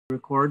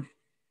Record?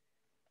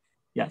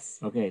 Yes,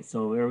 okay,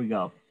 so there we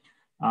go.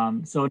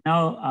 So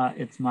now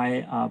it's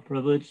my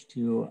privilege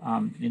to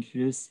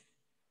introduce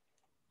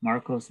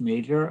Markos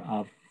Major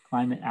of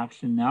Climate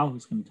Action Now,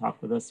 who's going to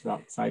talk with us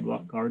about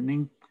sidewalk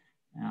gardening.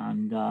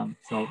 And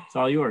so it's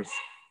all yours.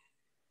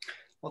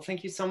 Well,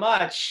 thank you so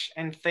much.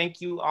 And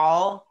thank you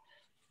all,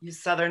 you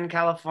Southern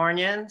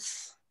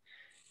Californians.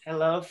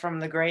 Hello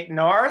from the great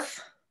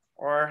north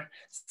or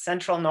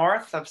central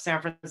north of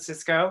San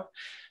Francisco.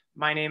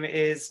 My name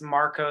is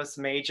Markos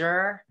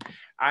Major.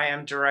 I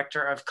am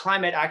director of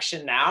Climate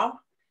Action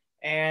Now.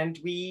 And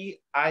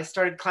I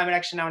started Climate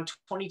Action Now in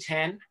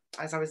 2010.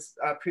 As I was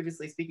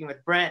previously speaking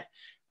with Brent,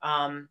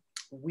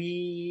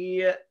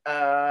 we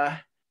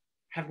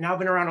have now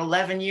been around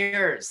 11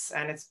 years,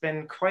 and it's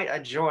been quite a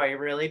joy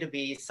really to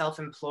be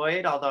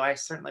self-employed, although I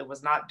certainly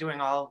was not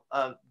doing all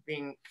of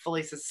being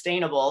fully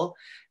sustainable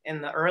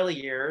in the early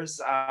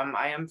years.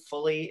 I am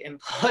fully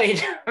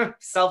employed,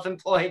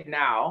 self-employed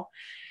now.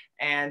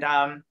 And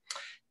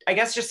I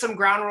guess just some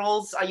ground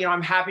rules.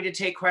 I'm happy to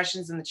take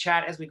questions in the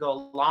chat as we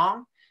go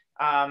along.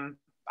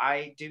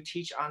 I do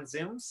teach on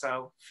Zoom,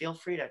 so feel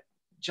free to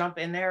jump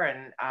in there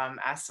and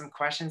ask some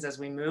questions as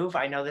we move.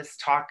 I know this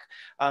talk,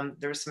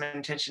 there's some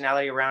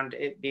intentionality around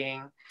it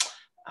being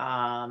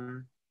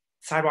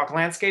sidewalk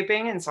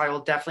landscaping, and so I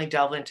will definitely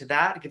delve into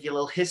that, give you a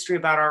little history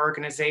about our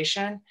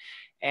organization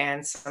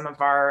and some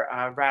of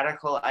our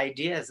radical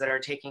ideas that are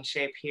taking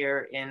shape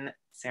here in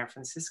San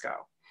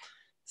Francisco.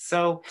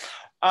 So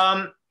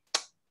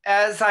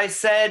as I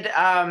said,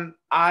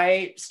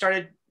 I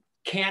started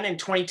CAN in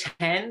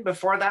 2010.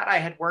 Before that, I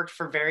had worked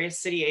for various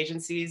city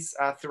agencies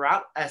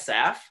throughout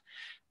SF,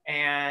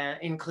 and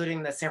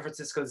including the San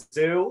Francisco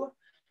Zoo,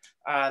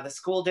 the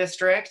school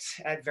district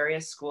at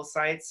various school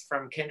sites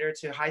from kinder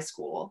to high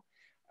school,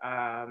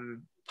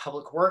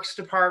 Public Works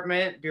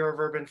Department, Bureau of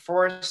Urban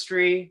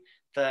Forestry,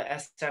 the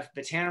SF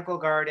Botanical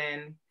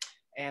Garden,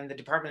 and the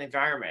Department of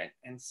Environment.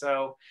 And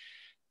so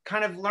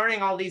kind of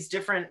learning all these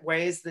different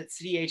ways that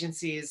city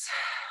agencies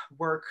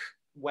work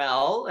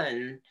well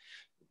and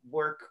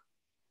work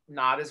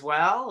not as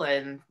well,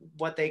 and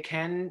what they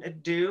can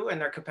do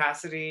and their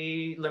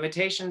capacity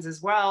limitations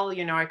as well.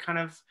 I kind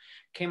of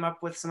came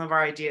up with some of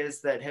our ideas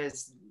that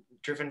has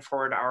driven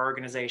forward our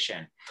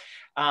organization.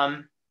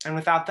 And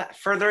without that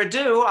further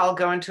ado, I'll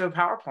go into a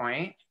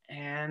PowerPoint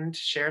and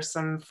share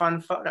some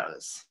fun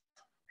photos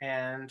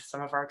and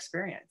some of our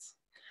experience.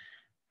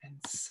 And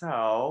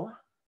so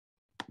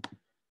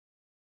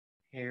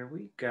here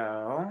we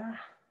go.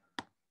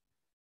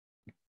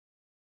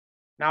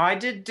 Now I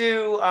did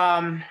do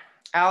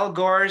Al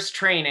Gore's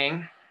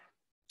training,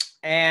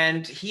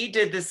 and he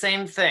did the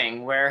same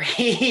thing where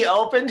he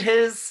opened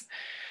his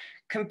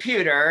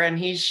computer and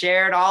he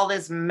shared all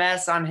this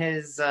mess on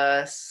his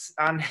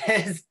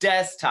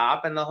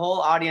desktop, and the whole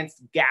audience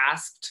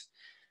gasped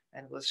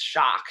and was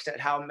shocked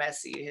at how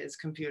messy his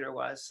computer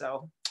was.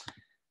 So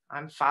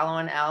I'm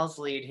following Al's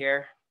lead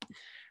here.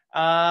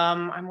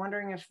 I'm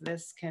wondering if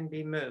this can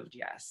be moved.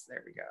 Yes,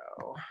 there we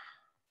go.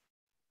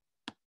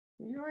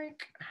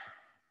 Yoink.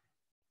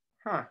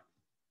 Huh.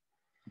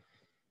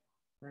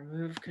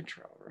 Remove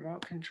control,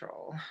 remote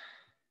control.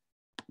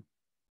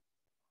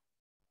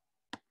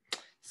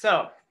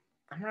 So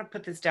I'm gonna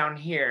put this down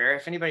here.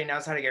 If anybody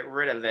knows how to get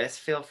rid of this,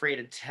 feel free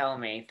to tell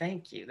me.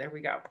 Thank you, there we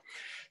go.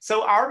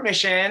 So our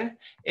mission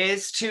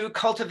is to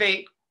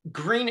cultivate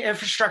green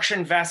infrastructure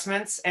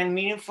investments and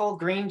meaningful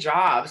green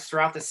jobs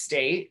throughout the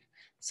state,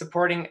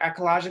 supporting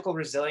ecological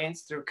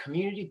resilience through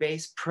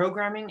community-based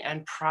programming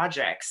and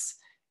projects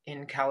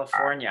in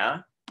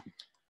California.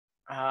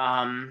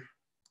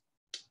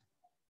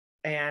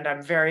 And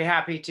I'm very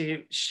happy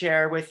to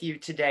share with you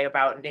today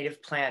about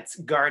native plants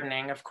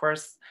gardening. Of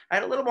course, I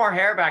had a little more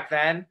hair back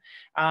then.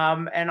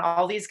 And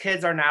all these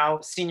kids are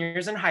now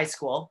seniors in high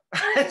school.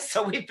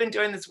 So we've been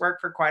doing this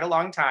work for quite a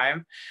long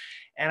time.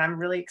 And I'm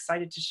really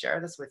excited to share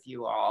this with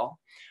you all.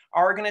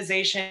 Our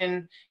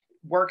organization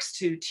works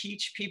to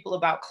teach people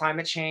about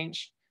climate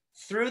change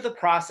through the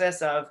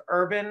process of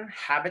urban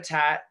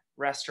habitat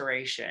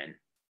restoration.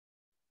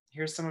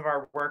 Here's some of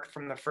our work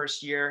from the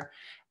first year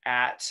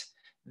at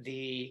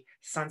the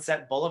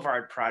Sunset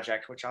Boulevard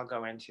project, which I'll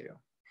go into.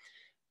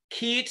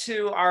 Key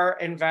to our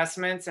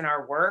investments and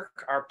our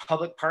work are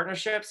public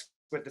partnerships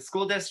with the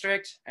school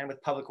district and with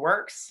Public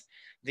Works,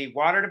 the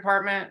Water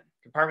Department,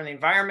 Department of the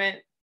Environment,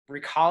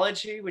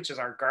 Recology, which is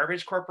our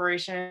garbage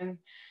corporation,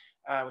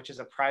 which is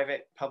a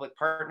private public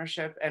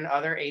partnership, and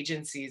other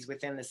agencies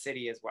within the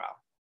city as well.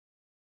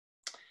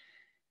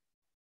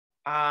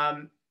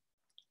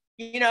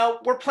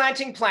 We're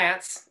planting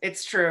plants,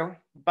 it's true,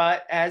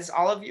 but as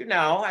all of you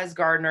know, as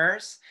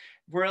gardeners,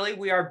 really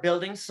we are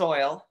building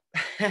soil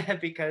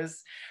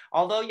because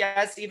although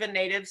yes, even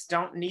natives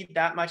don't need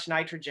that much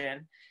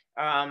nitrogen,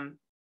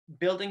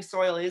 building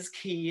soil is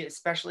key,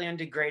 especially in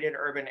degraded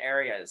urban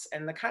areas.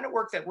 And the kind of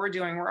work that we're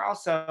doing, we're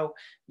also,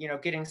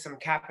 getting some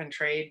cap and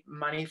trade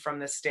money from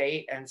the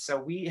state. And so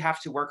we have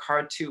to work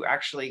hard to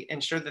actually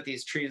ensure that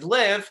these trees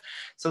live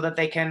so that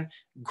they can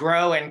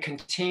grow and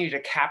continue to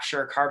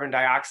capture carbon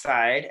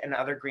dioxide and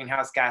other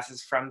greenhouse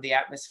gases from the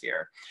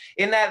atmosphere.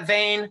 In that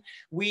vein,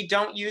 we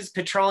don't use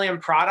petroleum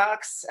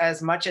products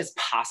as much as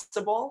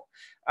possible.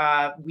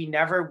 We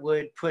never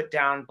would put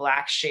down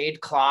black shade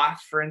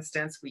cloth, for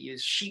instance. We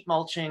use sheet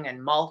mulching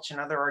and mulch and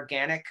other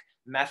organic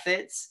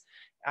methods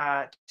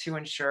to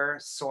ensure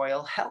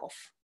soil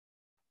health.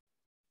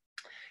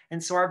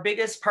 And so our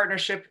biggest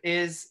partnership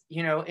is,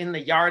 in the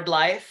yard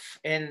life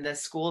in the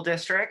school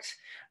district.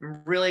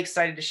 I'm really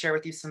excited to share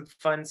with you some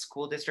fun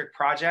school district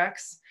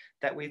projects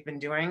that we've been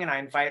doing. And I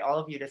invite all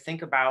of you to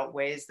think about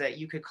ways that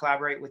you could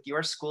collaborate with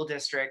your school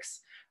districts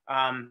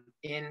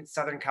in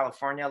Southern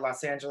California,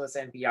 Los Angeles,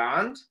 and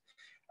beyond.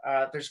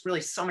 There's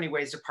really so many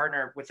ways to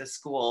partner with the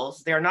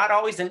schools. They're not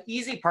always an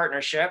easy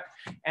partnership.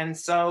 And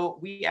so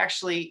we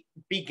actually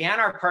began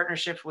our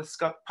partnership with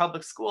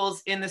public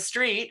schools in the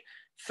street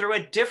through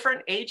a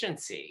different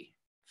agency,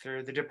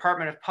 through the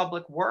Department of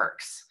Public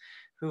Works,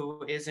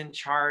 who is in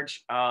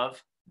charge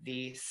of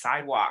the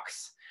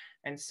sidewalks.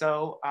 And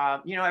so,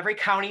 every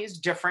county is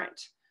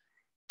different.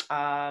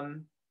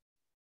 And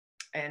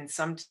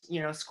some,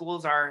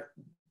 schools are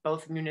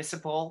both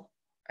municipal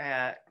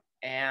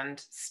and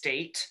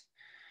state.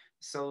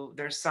 So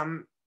there's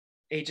some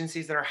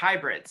agencies that are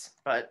hybrids,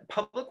 but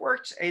public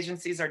works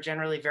agencies are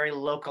generally very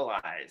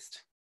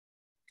localized.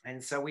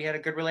 And so we had a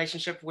good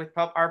relationship with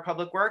our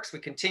public works. We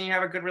continue to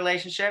have a good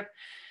relationship.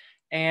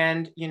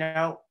 And,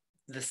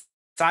 the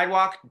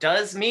sidewalk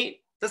does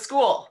meet the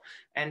school.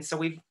 And so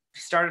we've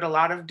started a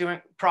lot of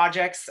doing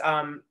projects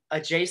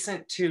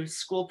adjacent to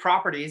school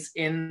properties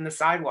in the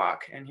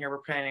sidewalk. And here we're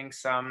planting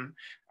some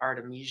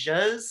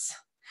artemisias.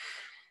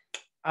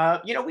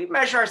 We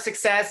measure our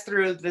success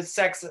through the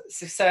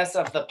success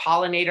of the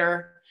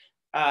pollinator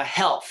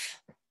health,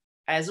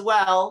 as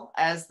well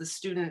as the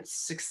students'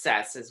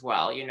 success as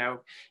well.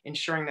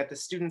 Ensuring that the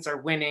students are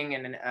winning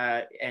and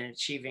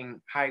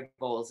achieving high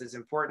goals is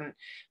important.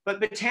 But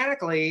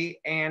botanically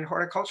and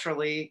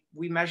horticulturally,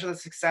 we measure the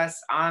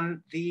success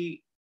on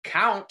the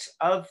count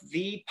of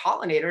the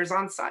pollinators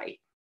on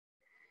site.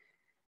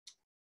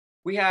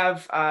 We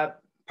have a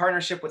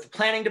partnership with the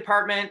planning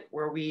department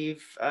where we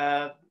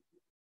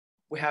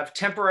have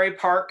temporary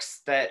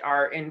parks that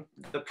are in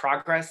the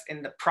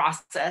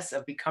process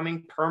of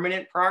becoming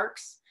permanent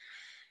parks.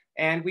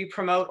 And we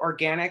promote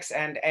organics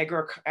and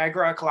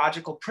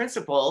agroecological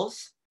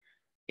principles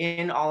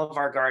in all of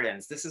our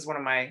gardens. This is one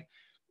of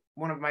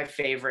my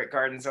favorite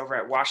gardens over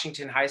at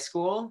Washington High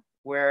School,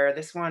 where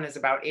this one is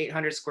about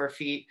 800 square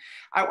feet.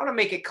 I want to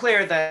make it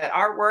clear that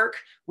our work,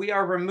 we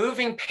are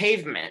removing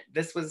pavement.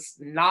 This was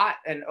not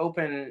an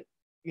open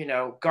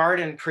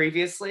garden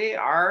previously.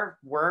 Our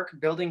work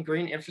building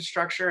green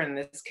infrastructure, in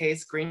this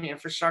case, green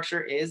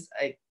infrastructure is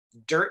a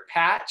dirt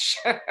patch,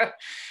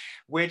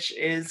 which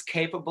is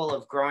capable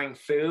of growing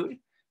food,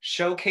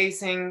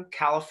 showcasing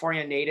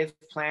California native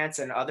plants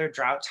and other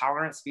drought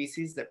tolerant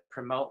species that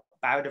promote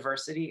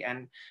biodiversity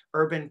and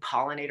urban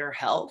pollinator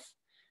health,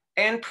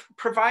 and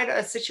provide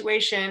a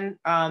situation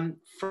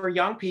for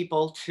young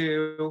people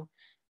to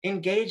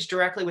engage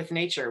directly with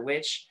nature,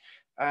 which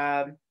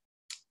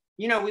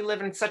we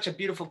live in such a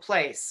beautiful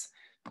place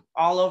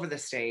all over the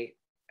state,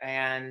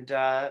 and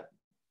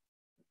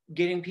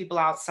getting people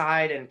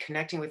outside and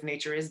connecting with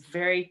nature is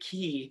very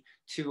key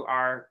to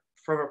our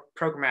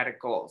programmatic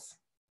goals.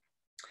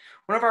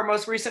 One of our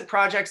most recent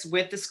projects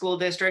with the school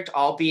district,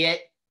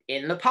 albeit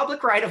in the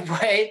public right of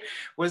way,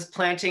 was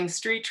planting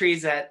street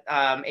trees at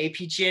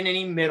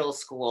APG&E Middle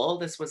School.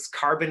 This was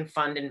carbon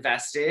fund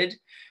invested.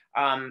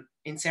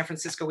 In San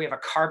Francisco, we have a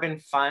carbon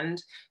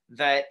fund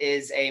that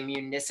is a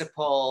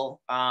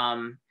municipal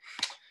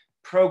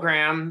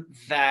program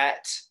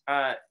that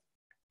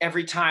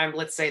every time,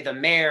 let's say, the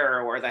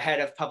mayor or the head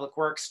of public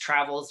works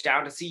travels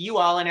down to see you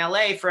all in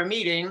LA for a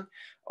meeting,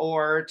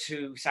 or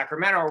to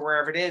Sacramento or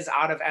wherever it is,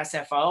 out of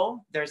SFO,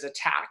 there's a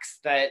tax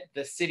that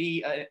the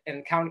city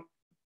and county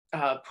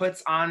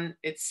puts on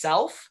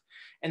itself,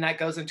 and that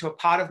goes into a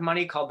pot of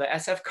money called the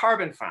SF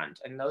Carbon Fund.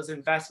 And those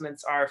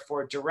investments are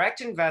for direct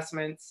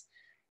investments,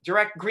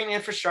 direct green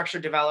infrastructure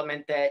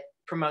development that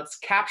promotes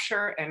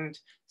capture and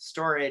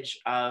storage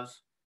of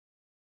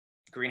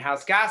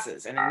greenhouse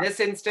gases. And in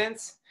this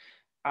instance,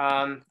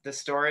 the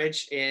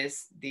storage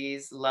is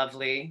these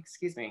lovely,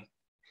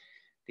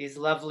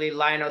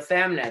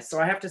 lionothamnus. So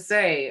I have to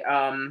say,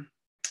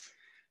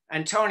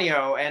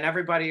 Antonio and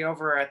everybody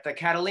over at the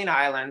Catalina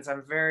Islands,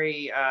 I'm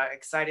very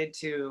excited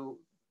to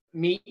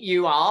meet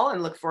you all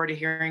and look forward to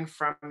hearing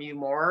from you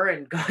more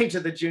and going to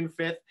the June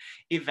 5th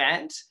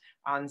event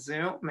on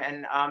Zoom.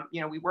 And,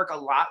 we work a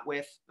lot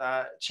with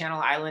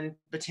Channel Island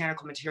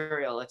botanical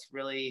material. It's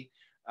really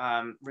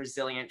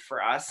resilient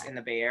for us in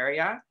the Bay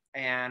Area.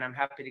 And I'm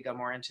happy to go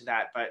more into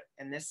that. But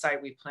in this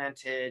site, we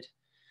planted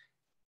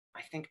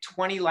I think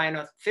 15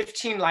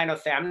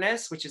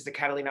 Linothamnus, which is the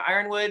Catalina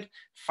ironwood,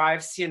 5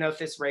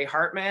 Ceanothus Ray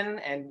Hartman,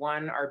 and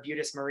 1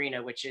 Arbutus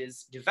marina, which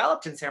is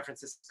developed in San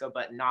Francisco,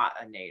 but not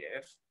a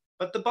native.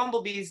 But the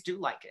bumblebees do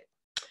like it.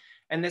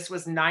 And this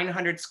was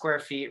 900 square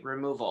feet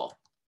removal.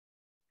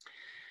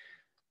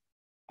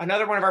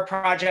 Another one of our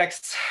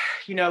projects,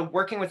 you know,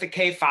 working with the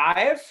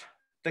K-5,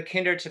 the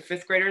kinder to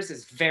 5th graders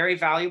is very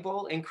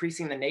valuable,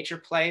 increasing the nature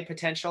play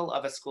potential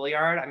of a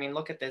schoolyard. I mean,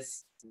 look at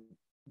this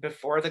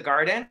before the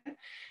garden.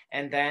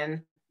 And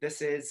then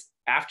this is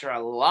after a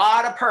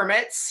lot of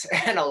permits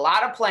and a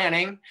lot of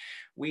planning,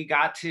 we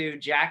got to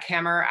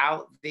jackhammer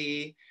out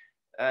the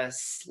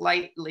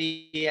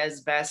slightly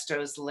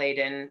asbestos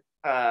laden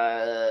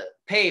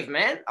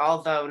pavement,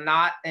 although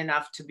not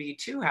enough to be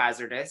too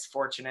hazardous,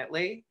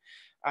 fortunately.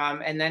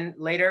 And then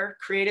later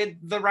created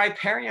the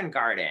riparian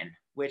garden,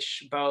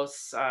 which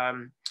boasts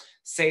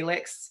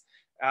salix,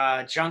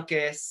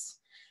 juncus,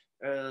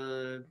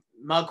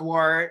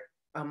 mugwort,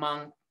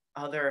 among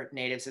other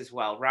natives as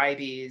well,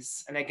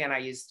 ribes. And again, I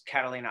used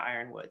Catalina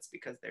ironwoods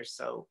because they're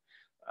so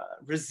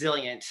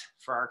resilient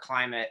for our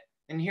climate.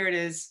 And here it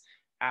is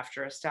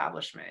after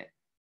establishment.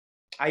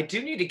 I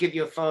do need to give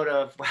you a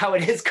photo of how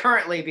it is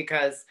currently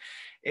because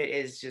it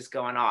is just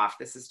going off.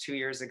 This is 2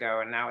 years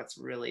ago and now it's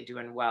really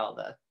doing well.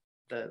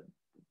 The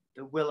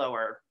willow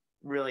are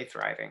really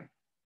thriving.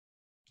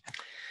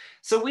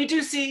 So we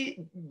do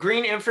see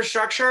green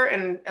infrastructure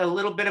in a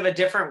little bit of a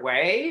different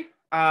way.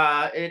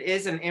 It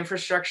is an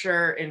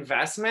infrastructure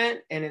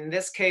investment. And in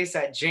this case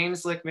at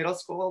James Lick Middle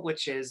School,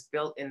 which is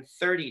built in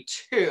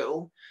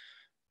 32,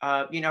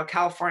 you know,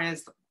 California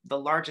is the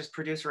largest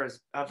producer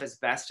of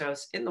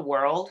asbestos in the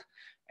world.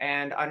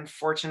 And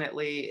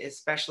unfortunately,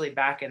 especially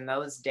back in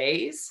those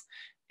days,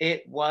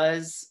 it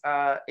was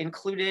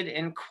included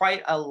in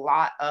quite a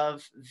lot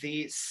of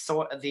the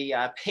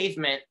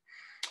pavement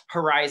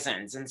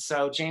horizons. And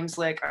so James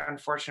Lick,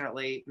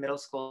 unfortunately, middle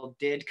school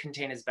did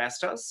contain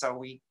asbestos.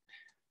 So it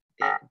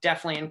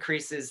definitely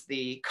increases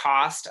the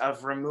cost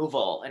of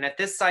removal. And at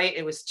this site,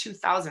 it was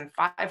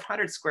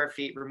 2,500 square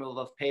feet removal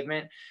of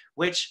pavement,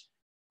 which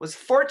was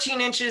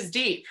 14 inches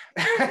deep.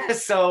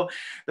 So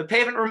the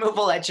pavement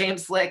removal at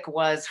James Lick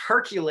was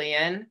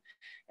Herculean.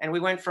 And we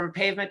went from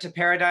pavement to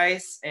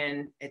paradise,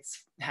 and it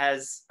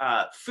has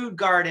food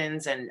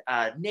gardens and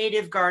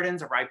native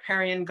gardens, a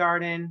riparian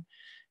garden,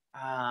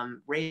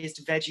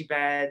 raised veggie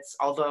beds.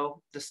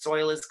 Although the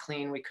soil is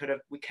clean, we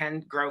can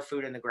grow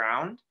food in the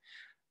ground.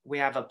 We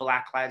have a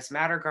Black Lives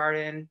Matter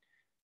garden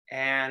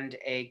and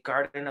a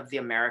Garden of the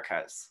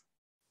Americas.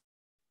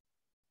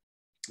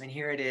 And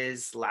here it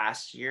is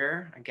last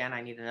year. Again,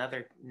 I need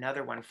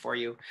another one for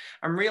you.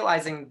 I'm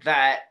realizing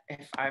that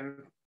if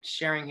I'm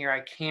sharing here,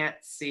 I can't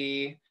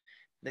see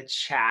the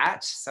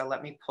chat. So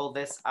let me pull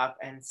this up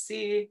and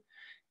see.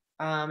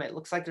 It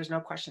looks like there's no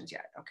questions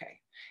yet. Okay.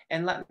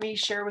 And let me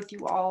share with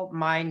you all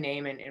my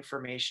name and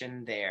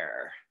information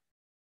there.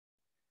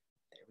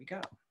 There we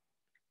go.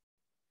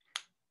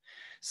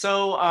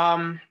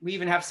 So we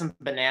even have some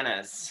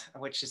bananas,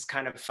 which is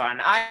kind of fun.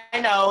 I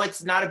know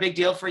it's not a big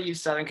deal for you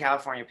Southern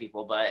California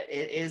people, but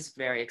it is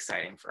very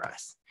exciting for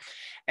us.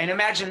 And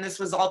imagine this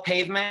was all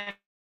pavement.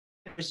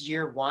 It was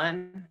year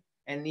 1.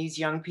 And these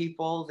young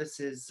people, this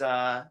is,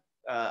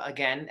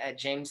 again, at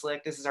James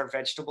Lick, this is our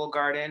vegetable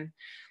garden.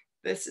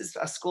 This is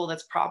a school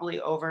that's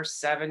probably over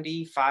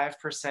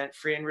 75%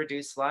 free and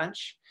reduced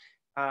lunch,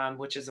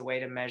 which is a way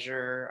to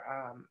measure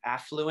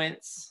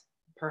affluence,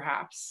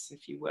 perhaps,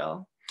 if you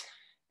will.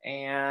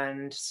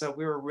 And so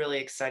we were really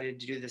excited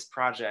to do this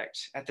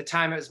project. At the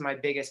time, it was my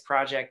biggest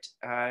project,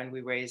 and we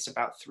raised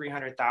about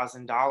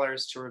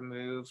 $300,000 to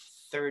remove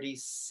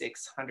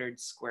 3,600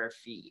 square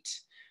feet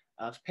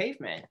of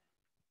pavement.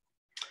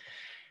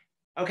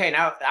 Okay,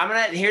 now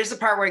here's the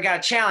part where I got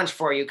a challenge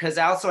for you, because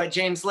also at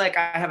James Lick,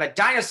 I have a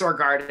dinosaur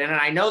garden, and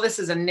I know this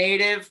is a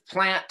native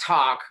plant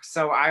talk,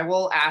 so I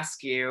will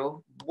ask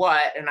you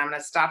what, and I'm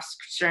gonna stop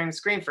sharing the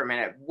screen for a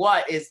minute.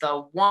 What is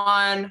the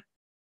one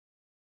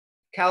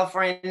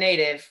California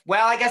native?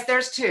 Well, I guess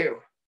there's 2,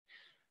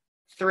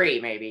 3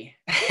 maybe.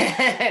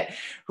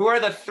 Who are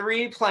the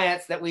 3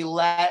 plants that we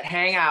let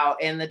hang out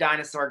in the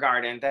dinosaur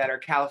garden that are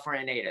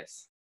California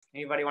natives?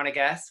 Anybody want to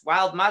guess?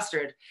 Wild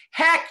mustard?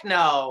 Heck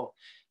no.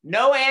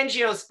 No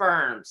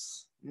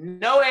angiosperms.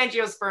 No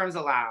angiosperms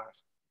allowed.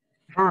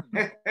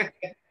 Fern.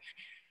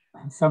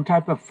 Some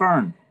type of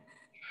fern.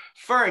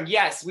 Fern,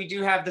 yes, we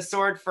do have the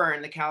sword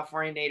fern, the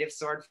California native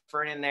sword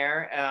fern in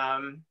there.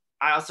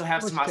 I also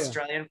have some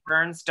Australian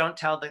ferns. Don't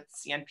tell the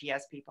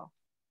CNPS people.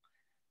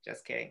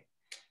 Just kidding.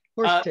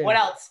 What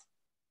else?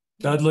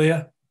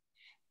 Dudleya.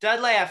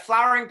 Dudleya,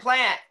 flowering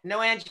plant, no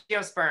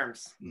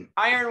angiosperms.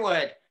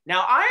 Ironwood.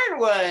 Now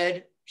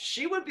ironwood,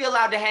 she would be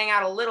allowed to hang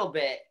out a little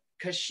bit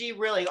because she's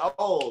really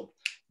old.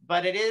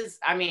 But it is,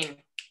 I mean,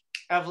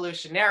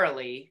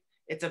 evolutionarily,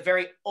 it's a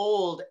very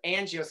old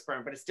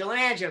angiosperm, but it's still an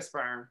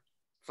angiosperm.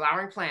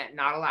 Flowering plant,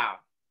 not allowed.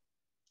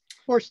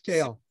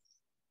 Horsetail.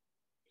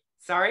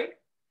 Sorry?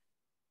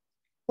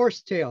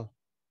 Horsetail.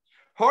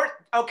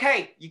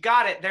 Okay, you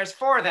got it. There's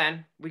 4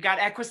 then. We got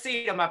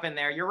equisetum up in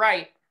there. You're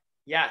right.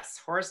 Yes,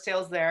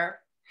 horsetail's there.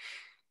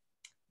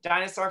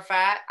 Dinosaur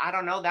fat, I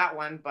don't know that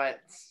one, but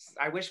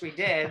I wish we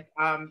did.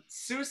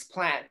 Seuss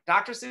plant,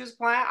 Dr. Seuss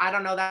plant, I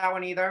don't know that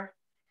one either.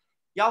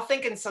 Y'all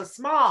thinking so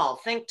small,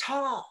 think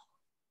tall.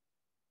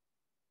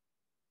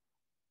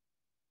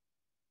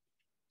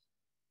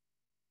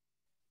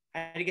 I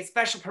had to get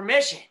special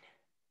permission.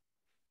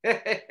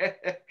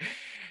 It's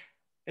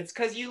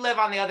because you live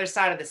on the other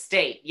side of the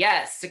state.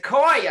 Yes,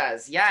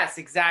 sequoias. Yes,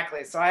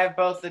 exactly. So I have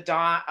both the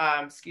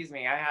I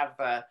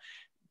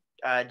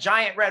have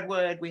giant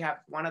redwood. We have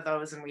one of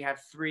those, and we have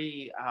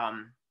three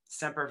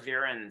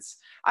sempervirens.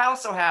 I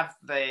also have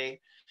the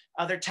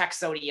other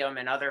taxodium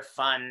and other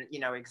fun,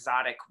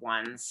 exotic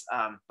ones,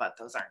 but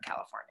those aren't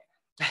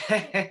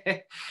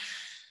California.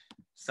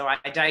 So I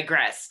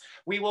digress.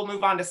 We will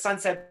move on to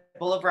Sunset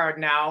Boulevard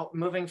now,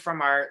 moving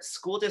from our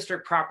school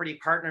district property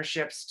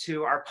partnerships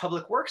to our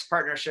public works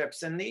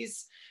partnerships. And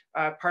these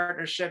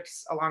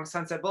partnerships along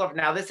Sunset Boulevard.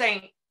 Now, this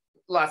ain't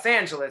Los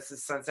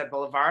Angeles' Sunset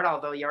Boulevard,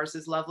 although yours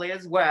is lovely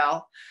as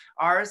well.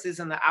 Ours is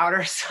in the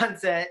outer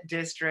Sunset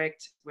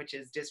District, which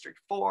is District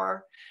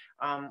 4,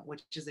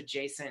 which is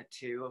adjacent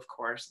to, of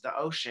course, the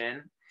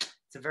ocean.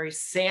 It's a very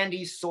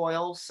sandy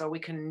soil, so we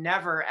can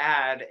never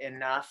add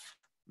enough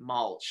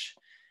mulch.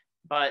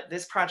 But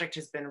this project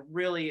has been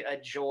really a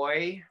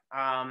joy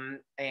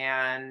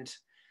and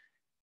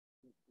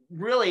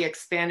really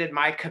expanded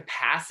my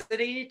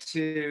capacity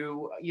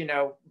to,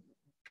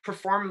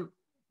 perform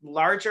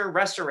larger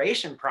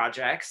restoration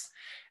projects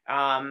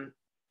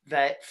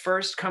that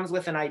first comes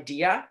with an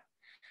idea.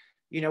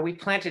 We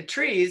planted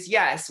trees.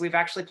 Yes, we've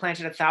actually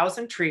planted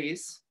 1,000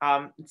 trees.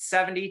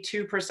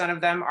 72%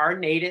 of them are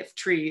native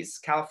trees,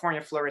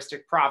 California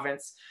floristic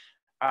province.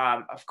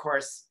 Of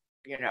course,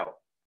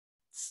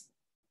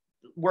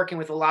 working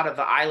with a lot of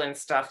the island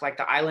stuff, like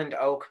the island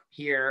oak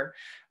here,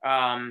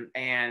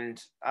 and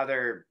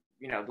other,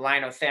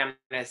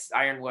 Linothemis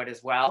ironwood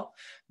as well,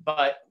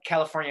 but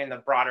California in the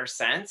broader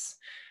sense.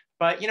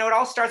 But, it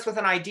all starts with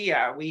an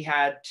idea. We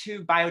had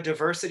 2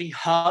 biodiversity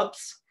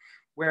hubs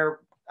where,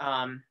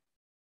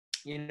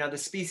 the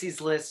species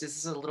list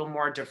is a little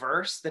more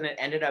diverse than it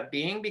ended up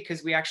being,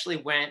 because we actually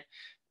went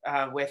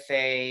with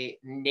a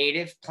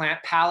native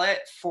plant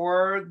palette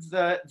for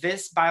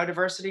this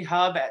biodiversity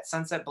hub at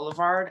Sunset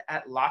Boulevard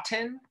at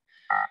Lawton.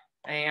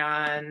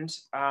 And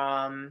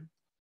let's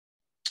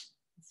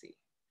see.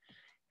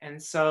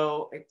 And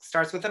so it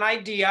starts with an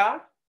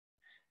idea,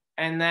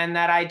 and then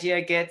that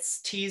idea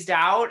gets teased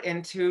out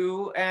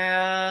into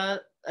a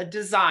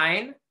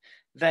design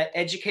that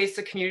educates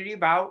the community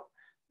about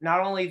not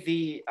only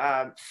the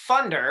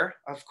funder,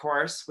 of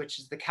course, which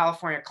is the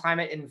California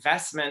Climate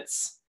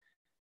Investments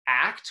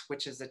Act,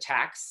 which is a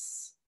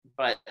tax,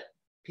 but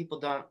people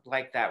don't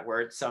like that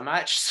word so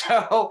much.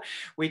 So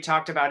we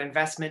talked about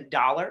investment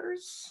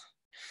dollars.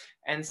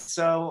 And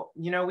so,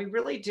 we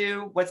really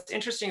do. What's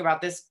interesting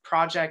about this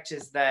project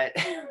is that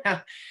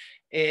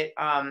it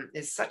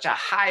is such a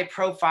high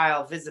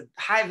profile,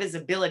 high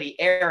visibility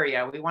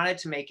area. We wanted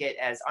to make it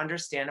as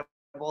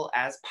understandable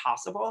as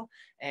possible.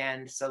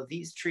 And so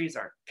these trees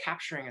are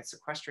capturing and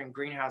sequestering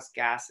greenhouse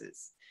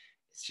gases.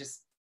 It's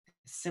just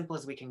as simple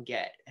as we can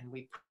get. And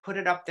we put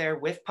it up there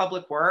with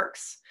Public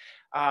Works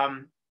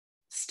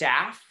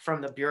staff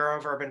from the Bureau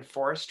of Urban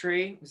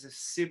Forestry. It was a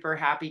super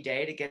happy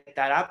day to get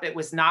that up. It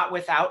was not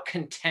without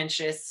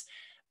contentious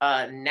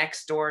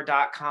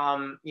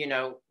nextdoor.com,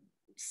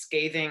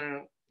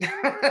 scathing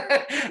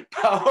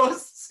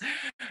posts,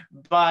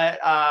 but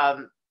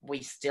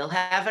we still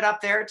have it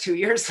up there 2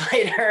 years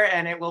later,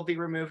 and it will be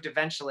removed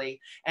eventually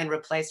and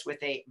replaced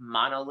with a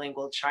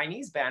monolingual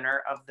Chinese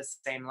banner of the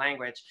same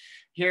language.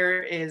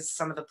 Here is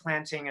some of the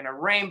planting in a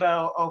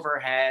rainbow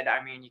overhead.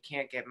 I mean, you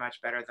can't get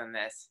much better than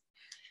this.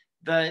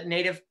 The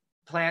native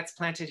plants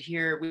planted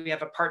here, we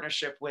have a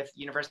partnership with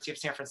University of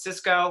San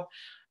Francisco.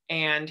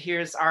 And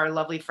here's our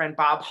lovely friend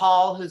Bob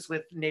Hall, who's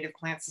with Native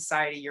Plant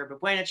Society Yerba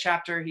Buena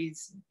chapter.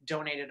 He's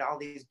donated all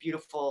these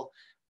beautiful,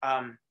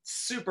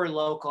 super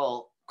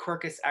local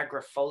Quercus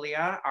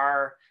agrifolia,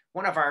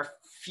 one of our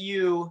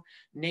few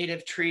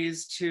native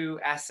trees to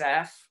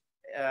SF.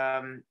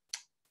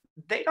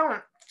 They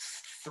don't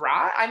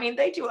thrive. I mean,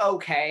 they do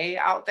okay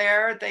out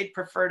there. They'd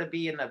prefer to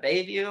be in the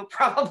Bayview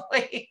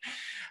probably,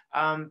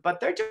 but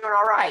they're doing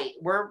all right.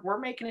 We're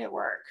making it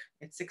work.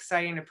 It's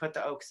exciting to put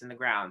the oaks in the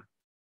ground.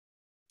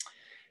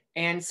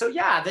 And so,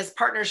 yeah, this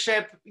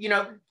partnership,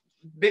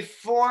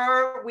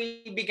 before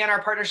we began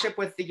our partnership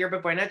with the Yerba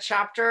Buena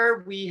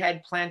chapter, we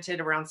had planted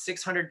around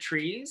 600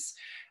 trees.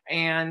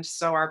 And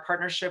so our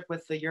partnership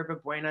with the Yerba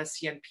Buena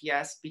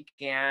CNPS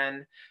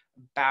began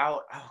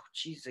about,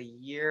 a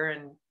year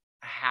and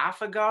a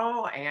half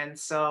ago. And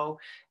so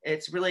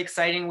it's really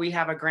exciting. We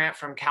have a grant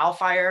from CAL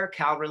FIRE,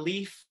 Cal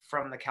Relief,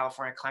 from the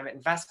California Climate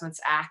Investments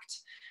Act,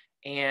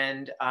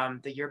 and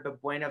the Yerba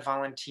Buena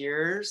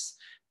volunteers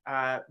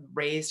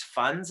raised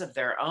funds of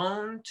their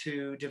own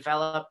to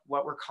develop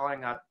what we're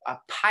calling a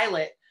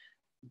pilot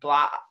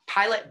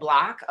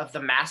block of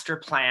the master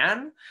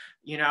plan,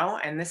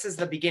 and this is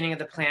the beginning of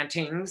the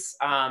plantings.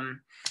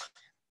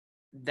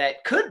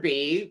 that could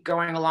be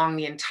going along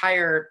the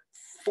entire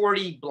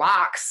 40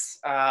 blocks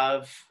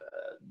of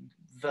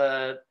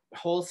the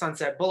whole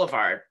Sunset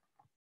Boulevard.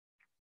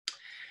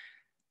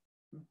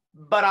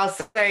 But I'll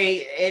say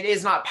it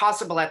is not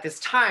possible at this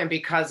time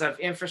because of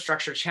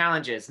infrastructure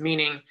challenges,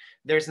 meaning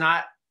there's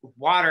not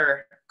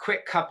water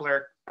quick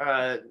coupler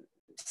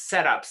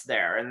setups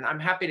there. And I'm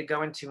happy to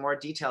go into more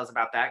details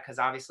about that because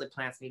obviously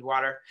plants need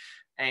water.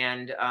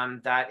 And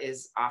that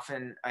is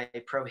often a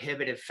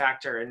prohibitive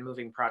factor in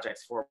moving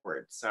projects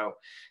forward. So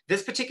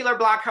this particular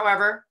block,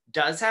 however,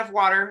 does have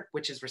water,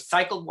 which is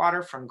recycled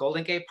water from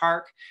Golden Gate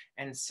Park.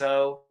 And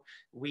so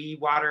we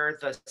water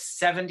the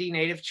 70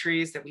 native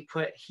trees that we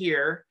put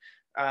here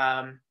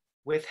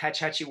with Hetch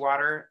Hetchy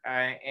water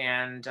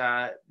and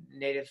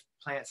Native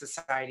Plant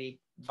Society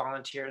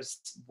volunteers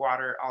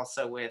water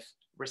also with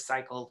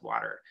recycled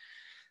water.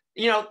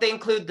 You know, they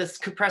include this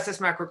Cupressus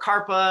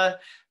macrocarpa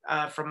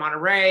from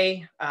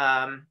Monterey,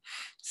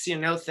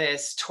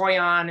 Ceanothus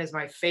toyon is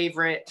my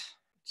favorite,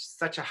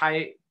 such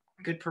a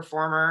good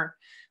performer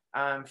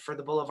for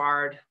the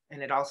Boulevard.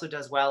 And it also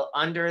does well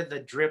under the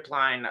drip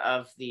line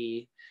of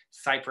the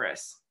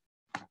cypress.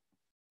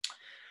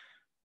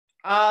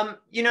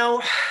 You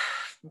know,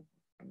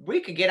 we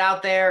could get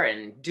out there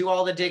and do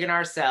all the digging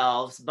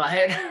ourselves,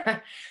 but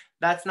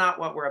that's not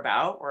what we're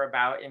about. We're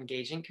about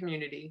engaging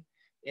community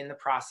in the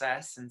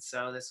process. And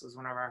so this was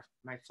one of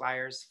my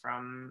flyers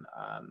from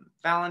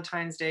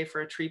Valentine's Day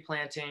for a tree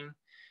planting.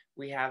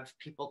 We have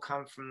people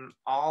come from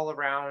all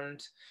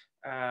around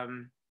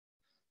the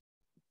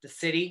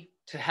city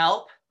to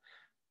help,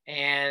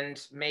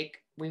 and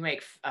we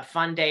make a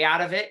fun day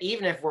out of it.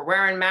 Even if we're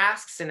wearing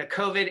masks in a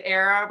COVID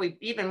era,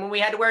 even when we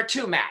had to wear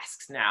 2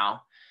 masks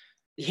now,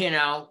 you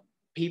know,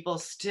 people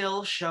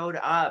still showed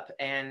up,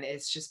 and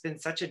it's just been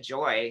such a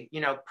joy.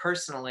 You know,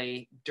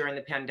 personally during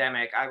the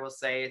pandemic, I will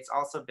say it's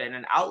also been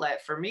an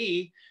outlet for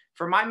me,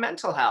 for my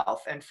mental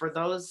health, and for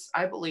those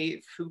I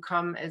believe who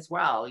come as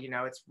well. You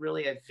know, it's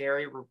really a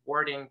very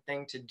rewarding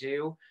thing to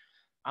do.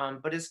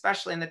 But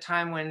especially in the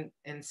time when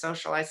in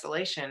social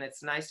isolation,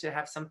 it's nice to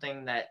have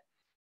something that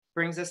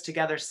brings us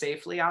together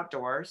safely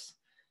outdoors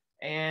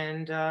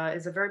and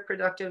is a very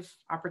productive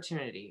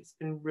opportunity. It's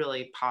been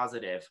really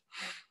positive.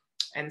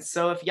 And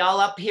so if y'all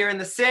up here in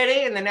the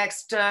city in the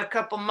next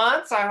couple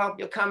months, I hope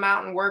you'll come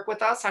out and work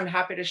with us. I'm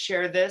happy to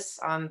share this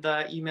on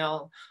the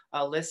email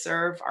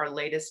listserv. Our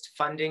latest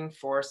funding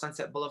for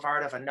Sunset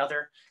Boulevard of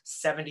another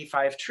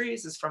 75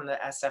 trees is from the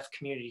SF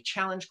Community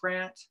Challenge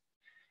Grant.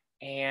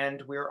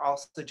 And we're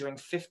also doing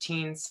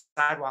 15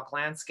 sidewalk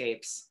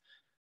landscapes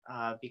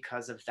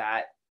because of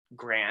that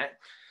grant.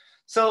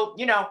 So,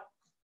 you know,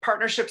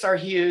 partnerships are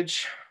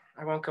huge.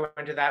 I won't go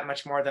into that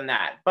much more than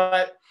that,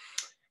 but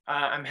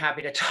I'm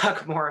happy to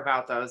talk more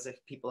about those if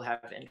people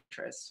have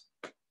interest.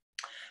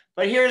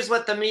 But here's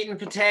what the meat and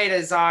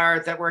potatoes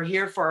are that we're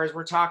here for, is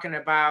we're talking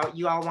about,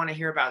 you all want to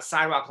hear about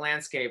sidewalk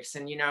landscapes.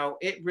 And, you know,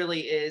 it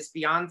really is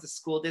beyond the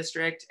school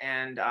district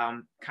and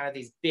kind of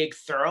these big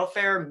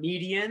thoroughfare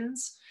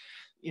medians,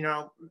 you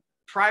know,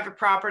 private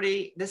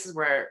property. This is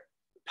where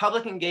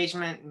public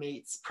engagement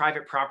meets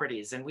private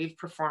properties. And we've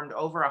performed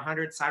over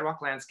 100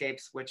 sidewalk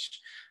landscapes, which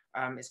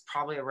is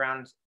probably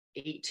around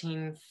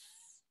 15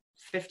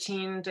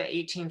 to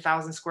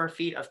 18,000 square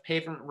feet of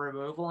pavement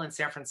removal in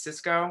San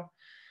Francisco.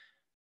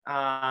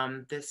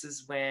 This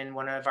is when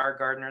one of our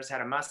gardeners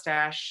had a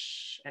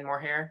mustache and more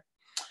hair.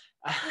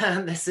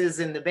 This is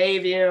in the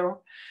Bayview.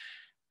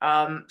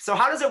 So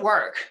how does it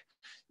work?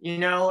 You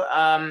know,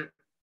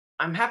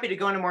 I'm happy to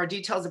go into more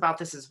details about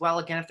this as well.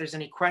 Again, if there's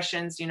any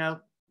questions, you know,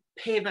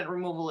 pavement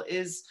removal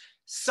is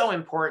so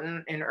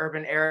important in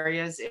urban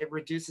areas. It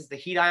reduces the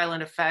heat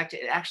island effect.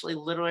 It actually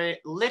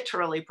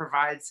literally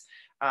provides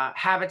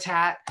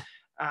habitat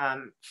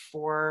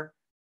for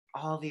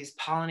all these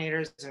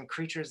pollinators and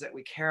creatures that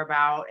we care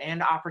about,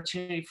 and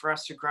opportunity for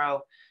us to grow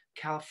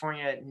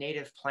California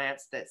native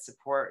plants that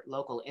support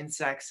local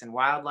insects and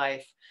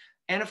wildlife.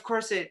 And of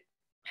course, it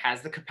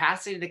has the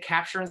capacity to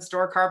capture and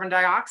store carbon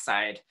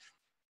dioxide.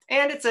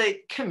 And it's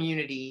a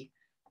community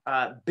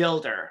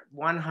builder,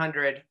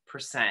 100%.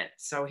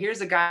 So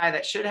here's a guy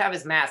that should have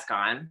his mask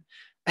on,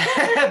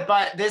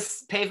 but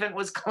this pavement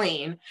was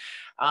clean.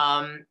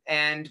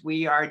 And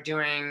we are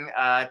doing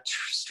a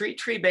street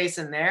tree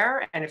basin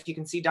there. And if you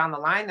can see down the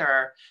line, there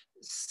are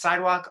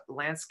sidewalk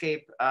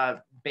landscape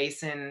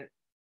basin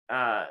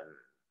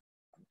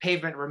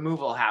pavement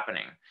removal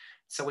happening.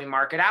 So we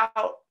mark it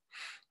out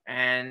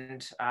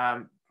and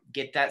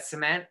get that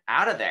cement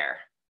out of there.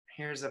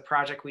 Here's a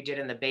project we did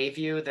in the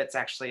Bayview that's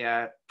actually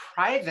a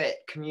private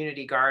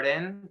community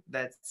garden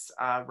that's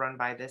run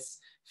by this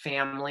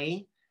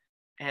family.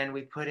 And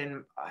we put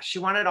in, she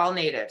wanted all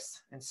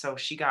natives. And so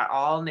she got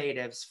all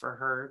natives for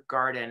her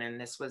garden.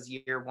 And this was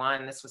year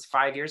 1. This was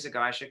 5 years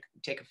ago. I should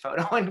take a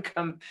photo and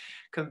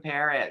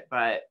compare it.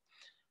 But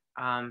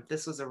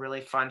this was a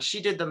really fun.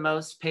 She did the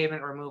most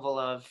pavement removal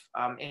of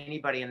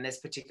anybody in this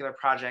particular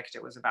project.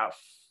 It was about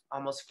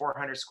almost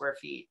 400 square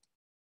feet.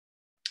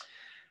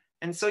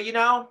 And so, you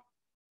know,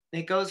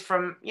 it goes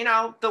from, you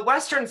know, the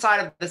western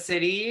side of the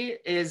city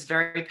is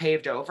very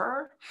paved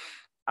over.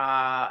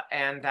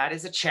 And that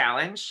is a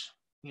challenge,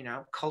 you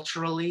know,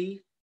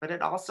 culturally, but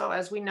it also,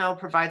 as we know,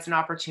 provides an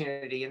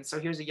opportunity. And so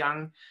here's a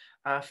young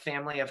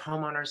family of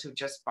homeowners who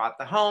just bought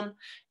the home,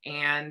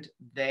 and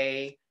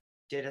they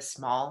did a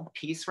small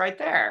piece right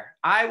there.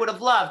 I would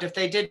have loved if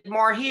they did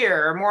more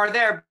here or more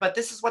there, but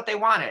this is what they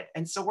wanted.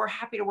 And so we're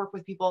happy to work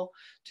with people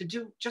to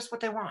do just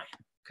what they want,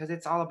 because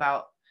it's all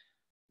about,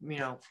 you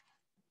know,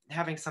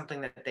 having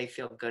something that they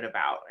feel good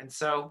about. And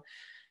so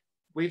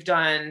we've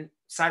done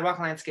sidewalk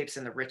landscapes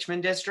in the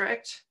Richmond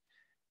district,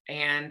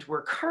 and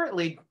we're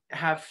currently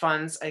have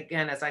funds,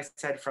 again, as I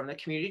said, from the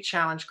Community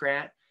Challenge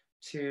Grant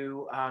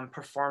to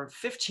perform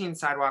 15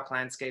 sidewalk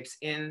landscapes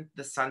in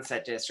the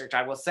Sunset District.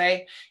 I will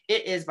say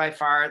it is by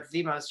far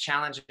the most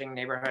challenging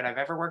neighborhood I've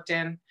ever worked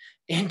in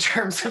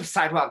terms of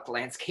sidewalk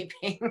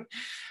landscaping.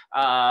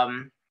 Let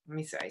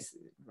me see,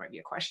 might be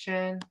a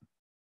question.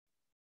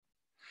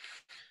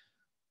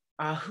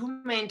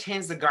 Who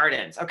maintains the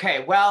gardens?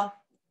 Okay, well,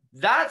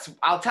 that's,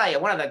 I'll tell you,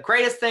 one of the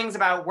greatest things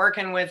about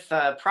working with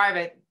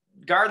private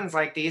gardens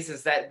like these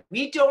is that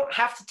we don't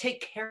have to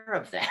take care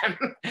of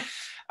them.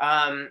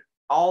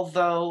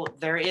 Although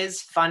there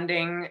is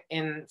funding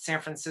in San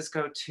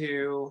Francisco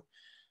to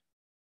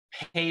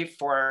pay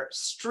for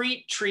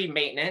street tree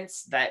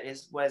maintenance that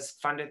was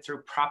funded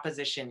through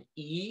Proposition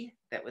E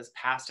that was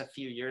passed a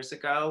few years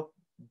ago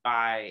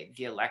by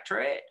the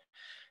electorate.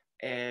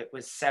 It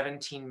was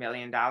 $17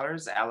 million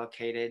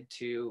allocated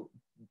to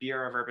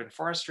Bureau of Urban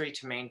Forestry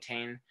to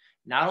maintain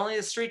not only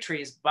the street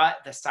trees, but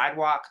the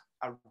sidewalk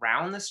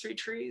around the street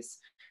trees.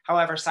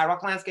 However,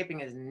 sidewalk landscaping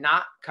is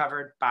not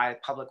covered by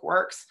Public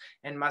Works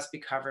and must be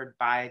covered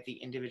by the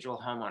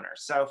individual homeowner.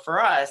 So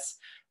for us,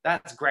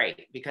 that's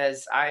great,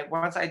 because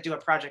once I do a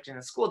project in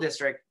a school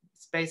district,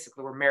 it's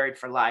basically we're married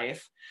for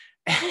life,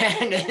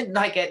 and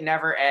like it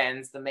never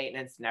ends, the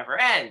maintenance never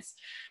ends.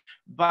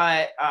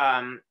 But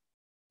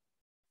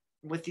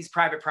with these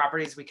private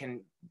properties, we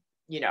can,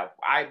 you know,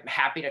 I'm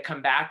happy to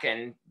come back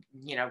and,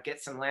 you know,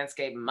 get some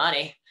landscape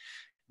money,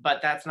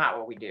 but that's not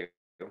what we do.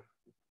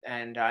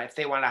 And if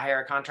they want to hire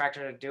a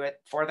contractor to do it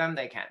for them,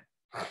 they can.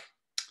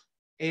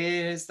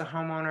 Is the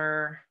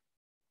homeowner?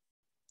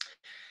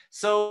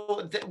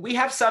 So we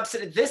have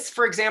subsidy. This,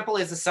 for example,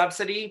 is a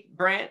subsidy,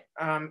 Brent.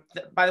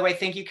 By the way,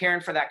 thank you,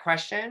 Karen, for that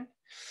question.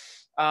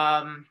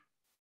 And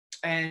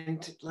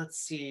let's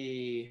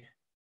see.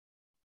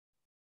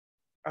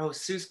 Oh,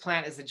 Sue's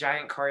plant is the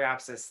giant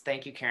coreopsis.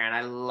 Thank you, Karen.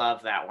 I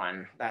love that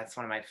one. That's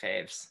one of my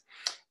faves.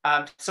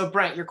 So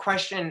Brent, your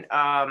question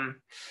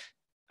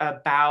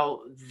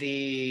about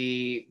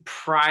the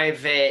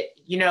private,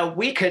 you know,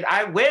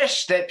 I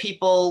wish that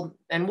people,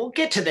 and we'll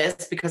get to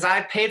this because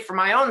I paid for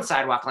my own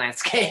sidewalk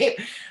landscape,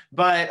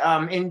 but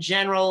in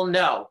general,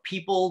 no,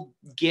 people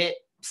get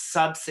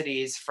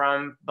subsidies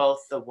from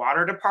both the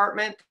water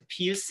department, the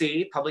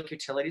PUC, Public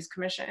Utilities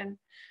Commission,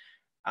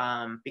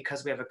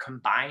 because we have a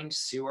combined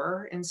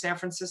sewer in San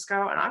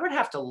Francisco. And I would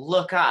have to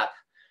look up,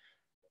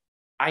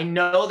 I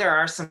know there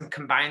are some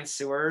combined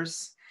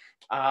sewers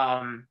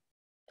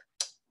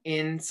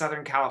in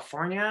Southern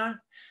California,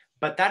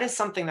 but that is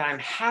something that I'm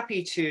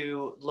happy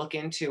to look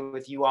into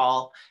with you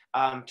all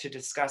to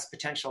discuss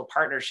potential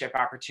partnership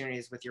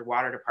opportunities with your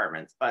water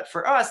departments. But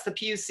for us, the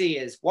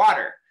PUC is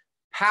water,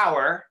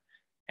 power,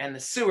 and the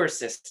sewer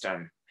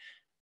system.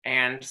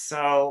 And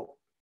so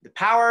the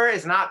power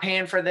is not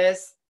paying for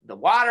this. The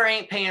water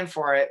ain't paying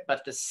for it,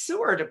 but the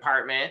sewer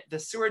department, the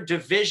sewer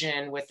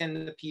division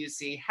within the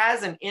PUC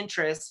has an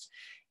interest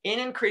in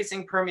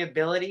increasing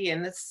permeability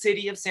in the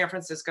city of San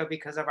Francisco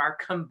because of our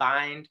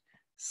combined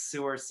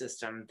sewer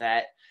system,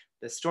 that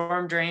the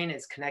storm drain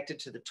is connected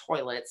to the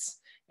toilets.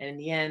 And in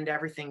the end,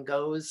 everything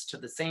goes to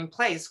the same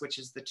place, which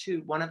is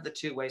one of the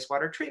two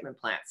wastewater treatment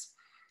plants.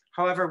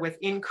 However, with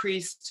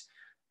increased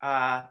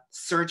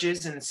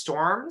surges and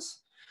storms,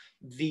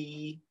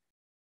 the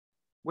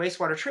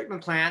wastewater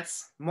treatment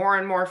plants more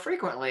and more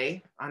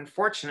frequently,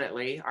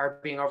 unfortunately, are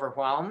being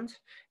overwhelmed,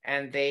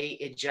 and they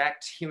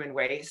eject human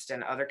waste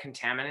and other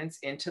contaminants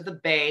into the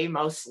bay,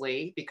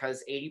 mostly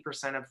because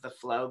 80% of the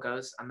flow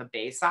goes on the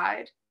bay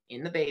side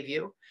in the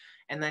Bayview.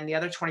 And then the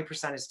other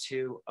 20% is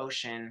to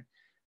Oceanside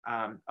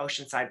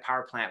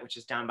Power Plant, which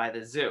is down by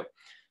the zoo,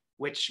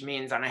 which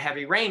means on a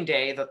heavy rain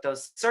day that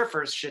those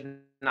surfers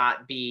should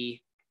not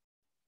be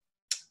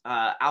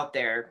out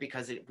there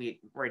because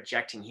we're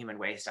ejecting human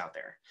waste out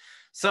there.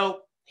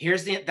 So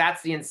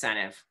that's the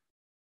incentive.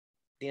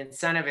 The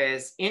incentive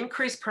is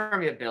increase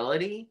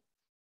permeability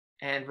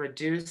and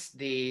reduce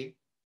the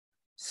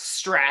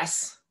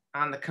stress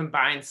on the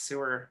combined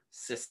sewer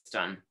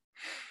system.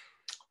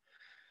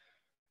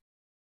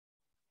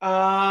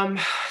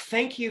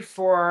 Thank you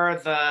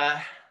for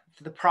the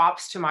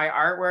props to my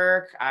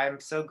artwork. I'm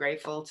so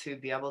grateful to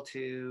be able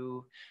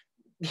to,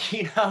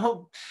 you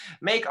know,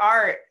 make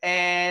art,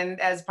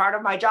 and as part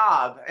of my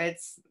job,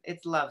 it's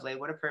lovely.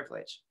 What a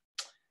privilege.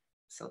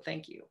 So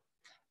thank you.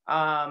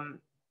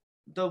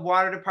 the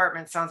water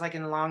department sounds like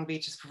in Long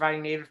Beach is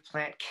providing native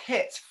plant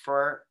kits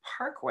for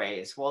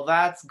parkways. Well,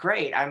 that's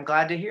great. I'm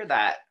glad to hear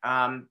that.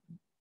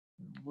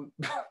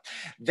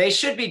 They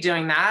should be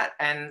doing that.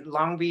 And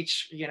Long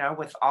Beach, you know,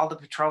 with all the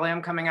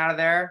petroleum coming out of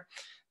there,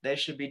 they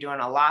should be doing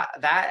a lot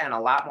of that and a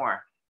lot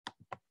more.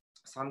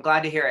 So I'm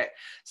glad to hear it.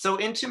 So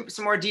into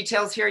some more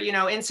details here, you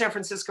know, in San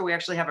Francisco, we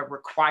actually have a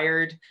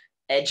required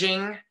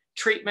edging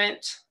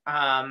treatment.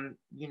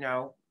 You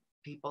know,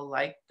 people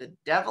like the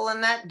devil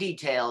in that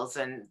details,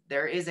 and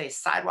there is a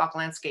sidewalk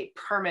landscape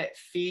permit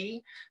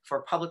fee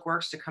for Public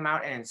Works to come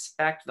out and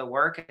inspect the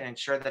work and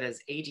ensure that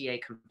it's ADA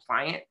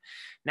compliant.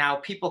 Now,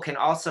 people can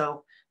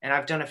also, and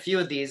I've done a few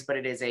of these, but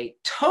it is a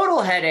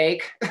total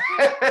headache,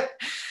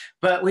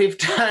 but we've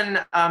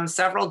done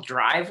several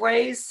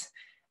driveways.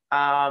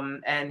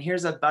 And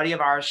here's a buddy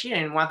of ours. She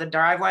didn't want the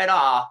driveway at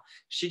all.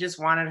 She just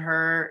wanted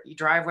her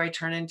driveway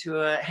turned into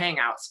a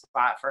hangout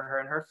spot for her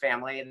and her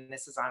family. And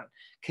this is on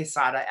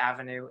Quesada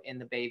Avenue in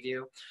the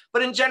Bayview.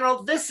 But in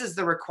general, this is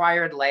the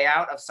required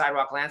layout of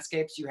sidewalk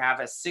landscapes. You have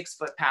a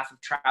 6-foot path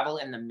of travel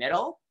in the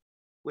middle,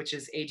 which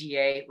is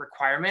ADA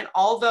requirement.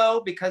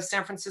 Although, because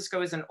San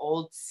Francisco is an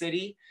old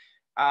city,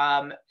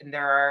 and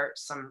there are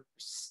some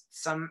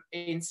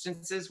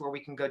instances where we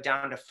can go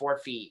down to 4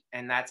 feet,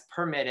 and that's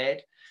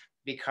permitted,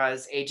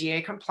 because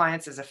ADA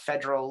compliance is a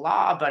federal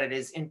law, but it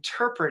is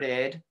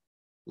interpreted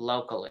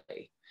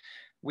locally.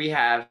 We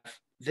have,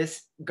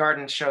 this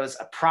garden shows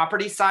a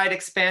property side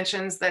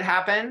expansions that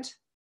happened,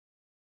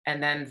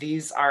 and then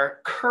these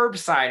are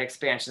curbside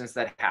expansions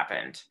that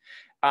happened.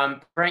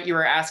 Brent, you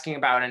were asking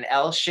about an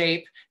L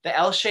shape. The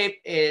L shape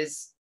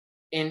is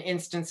in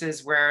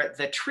instances where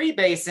the tree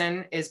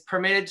basin is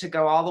permitted to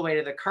go all the way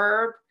to the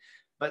curb,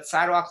 but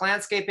sidewalk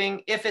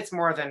landscaping, if it's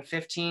more than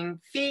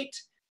 15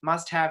 feet,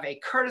 must have a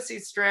courtesy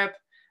strip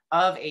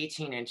of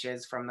 18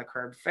 inches from the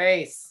curb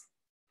face.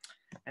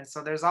 And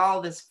so there's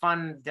all this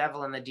fun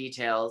devil in the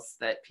details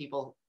that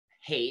people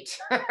hate,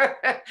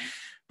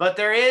 but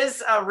there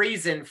is a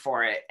reason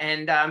for it.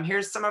 And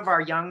here's some of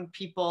our young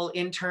people,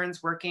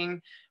 interns working.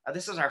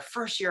 This was our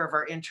first year of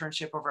our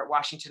internship over at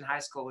Washington High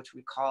School, which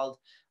we called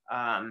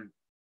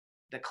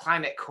the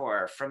Climate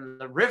Corps, from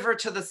the river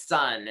to the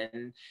sun.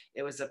 And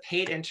it was a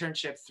paid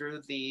internship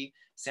through the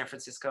San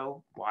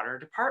Francisco Water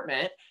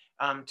Department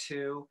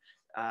to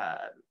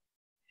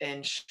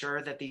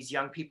ensure that these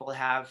young people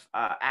have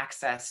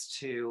access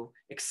to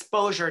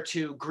exposure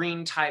to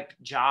green type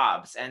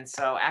jobs. And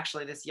so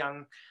actually this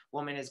young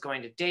woman is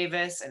going to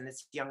Davis, and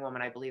this young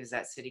woman, I believe, is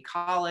at City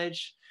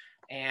College.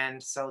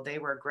 And so they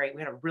were great.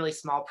 We had a really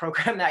small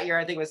program that year.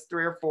 I think it was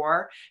 3 or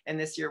 4. And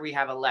this year we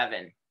have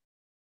 11.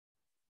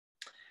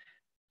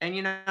 And,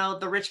 you know,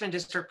 the Richmond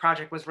District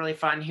project was really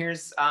fun.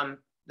 Here's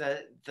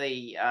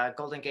the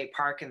Golden Gate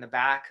Park in the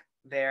back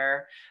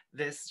there.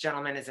 This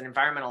gentleman is an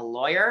environmental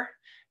lawyer.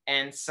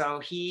 And so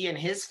he and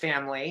his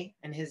family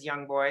and his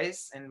young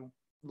boys and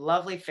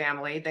lovely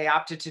family, they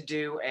opted to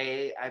do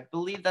I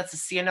believe that's a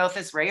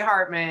Ceanothus Ray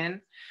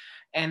Hartman.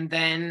 And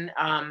then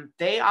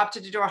they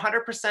opted to do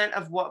 100%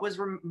 of what was,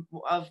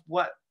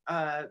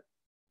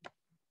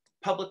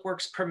 Public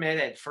Works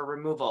permitted for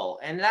removal.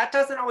 And that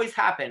doesn't always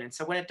happen. And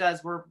so when it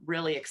does, we're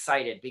really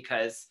excited,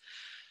 because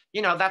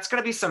you know, that's going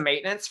to be some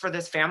maintenance for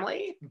this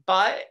family,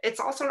 but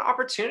it's also an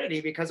opportunity,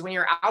 because when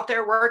you're out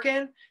there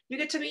working, you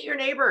get to meet your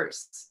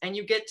neighbors and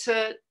you get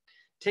to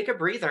take a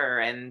breather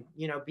and,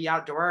 you know, be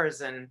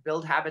outdoors and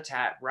build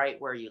habitat right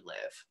where you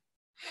live.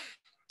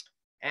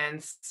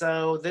 And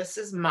so this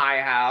is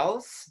my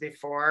house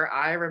before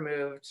I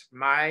removed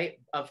my,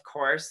 of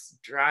course,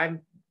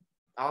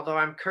 although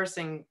I'm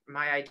cursing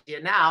my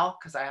idea now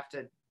because I have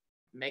to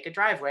make a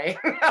driveway,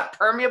 a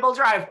permeable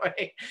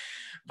driveway,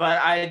 but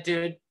I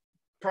did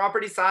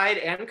property side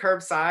and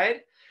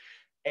curbside,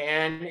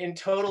 and in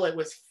total it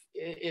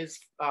is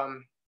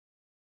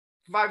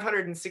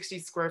 560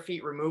 square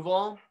feet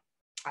removal.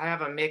 I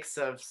have a mix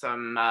of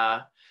some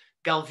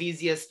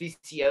Galvesia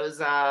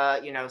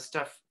speciosa, you know,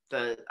 stuff,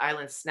 the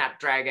island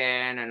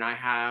snapdragon, and I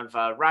have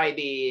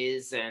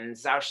ribes and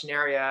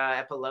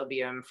Zauschneria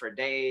epilobium for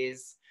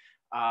days.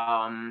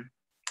 I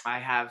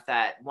have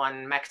that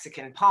one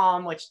Mexican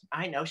palm, which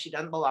I know she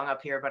doesn't belong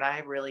up here, but I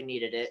really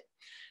needed it.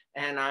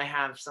 And I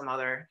have some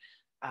other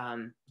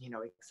you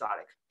know,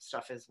 exotic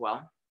stuff as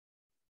well.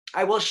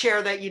 I will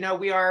share that, you know,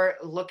 we are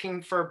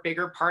looking for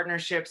bigger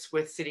partnerships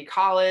with City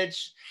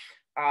College.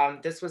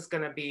 This was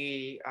going to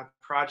be a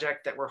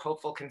project that we're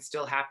hopeful can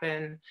still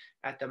happen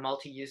at the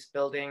multi-use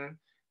building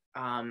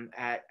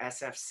at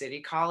SF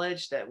City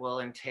College that will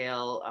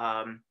entail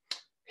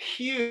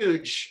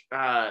huge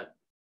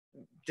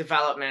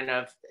development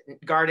of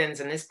gardens.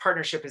 And this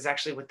partnership is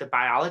actually with the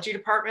biology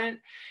department.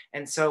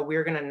 And so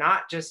we're going to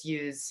not just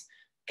use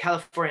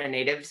California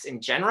natives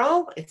in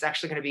general, it's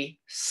actually going to be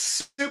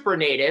super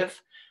native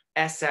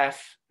SF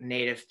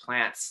native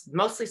plants,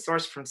 mostly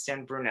sourced from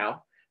San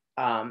Bruno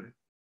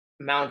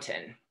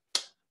Mountain.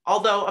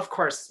 Although, of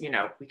course, you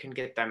know, we can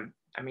get them.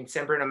 I mean,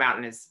 San Bruno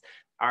Mountain is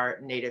our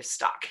native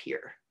stock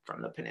here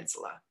from the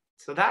peninsula.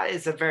 So that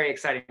is a very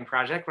exciting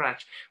project,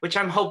 which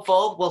I'm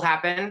hopeful will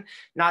happen,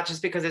 not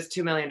just because it's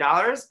 $2 million,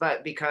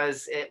 but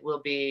because it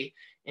will be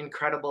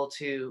incredible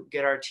to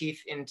get our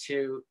teeth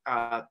into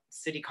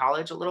City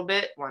College a little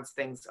bit once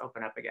things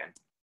open up again.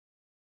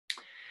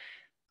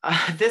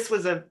 This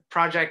was a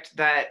project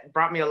that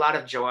brought me a lot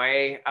of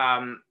joy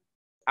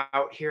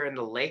out here in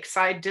the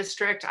Lakeside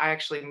district. I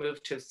actually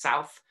moved to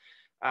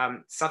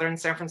southern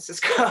San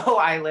Francisco.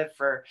 I lived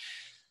for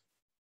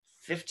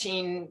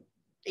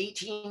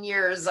 18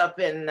 years up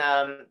in,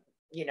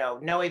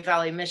 Noe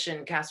Valley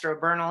Mission, Castro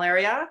Bernal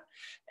area.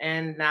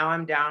 And now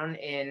I'm down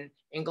in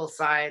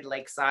Ingleside,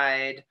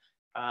 Lakeside,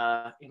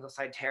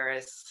 Ingleside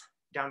Terrace,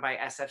 down by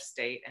SF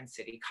State and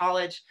City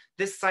College.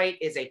 This site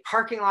is a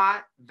parking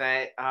lot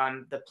that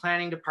the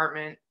planning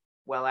department,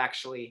 well,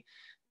 actually,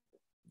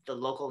 the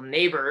local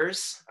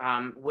neighbors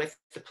with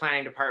the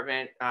planning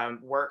department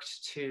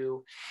worked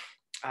to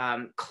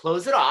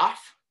close it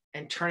off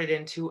and turn it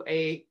into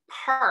a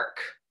park,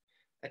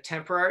 a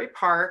temporary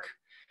park,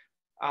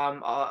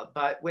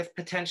 but with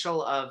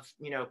potential of,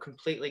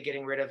 completely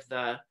getting rid of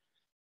the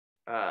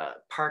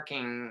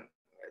parking,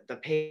 the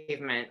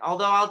pavement.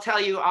 Although I'll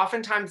tell you,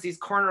 oftentimes these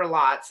corner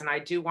lots, and I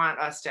do want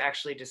us to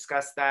actually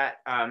discuss that,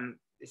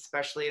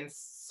 especially in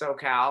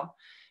SoCal,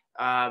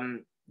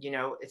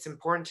 it's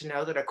important to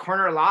know that a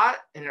corner lot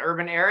in an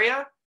urban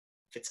area,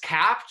 if it's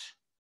capped,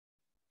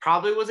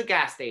 probably was a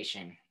gas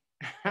station.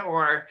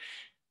 Or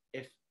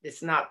if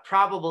it's not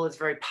probable, it's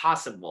very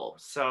possible.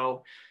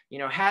 So,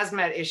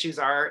 hazmat issues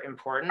are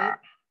important.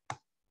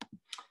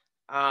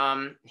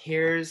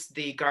 Here's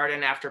the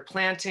garden after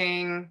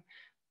planting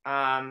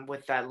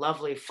with that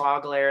lovely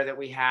fog layer that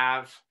we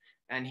have.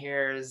 And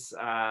here's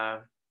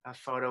a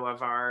photo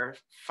of our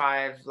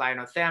 5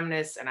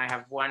 Lionothamnus, and I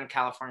have 1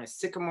 California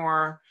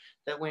sycamore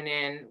that went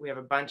in. We have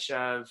a bunch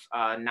of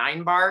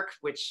 9 bark,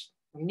 which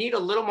need a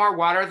little more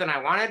water than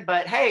I wanted,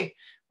 but hey,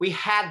 we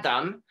had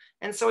them.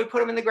 And so we put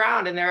them in the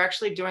ground, and they're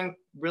actually doing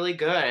really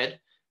good.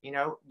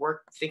 We're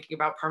thinking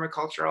about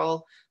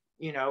permacultural,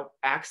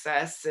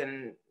 access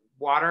and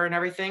water and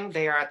everything.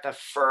 They are at the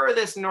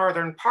furthest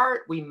northern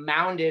part. We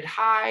mounded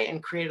high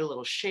and created a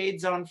little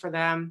shade zone for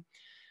them.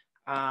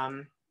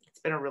 It's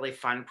been a really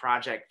fun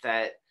project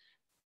that,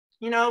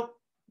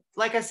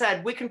 like I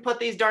said, we can put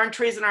these darn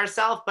trees in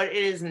ourselves, but it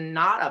is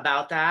not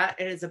about that.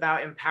 It is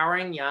about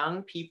empowering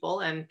young people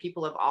and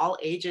people of all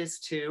ages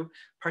to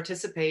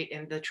participate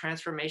in the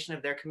transformation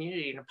of their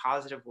community in a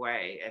positive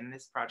way. And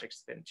this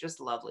project's been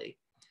just lovely.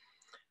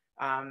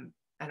 And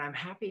I'm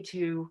happy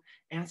to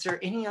answer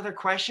any other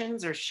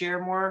questions or share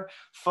more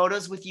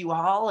photos with you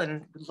all,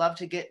 and would love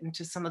to get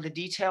into some of the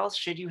details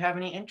should you have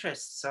any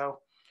interest. So,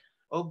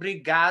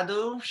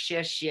 obrigado,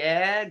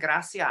 xie,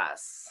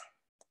 gracias.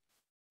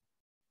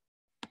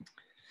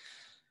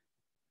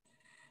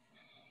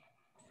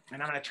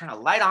 And I'm going to turn a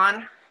light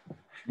on.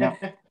 Yeah.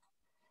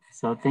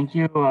 So thank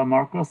you,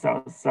 Markos.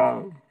 That was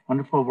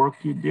wonderful work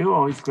you do.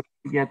 Always great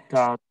to get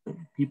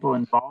people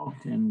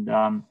involved. And,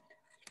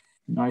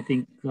 I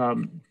think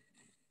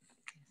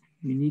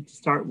we need to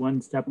start one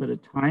step at a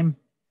time.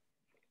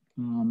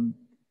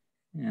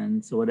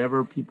 And so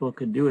whatever people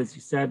could do, as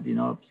you said, if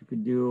you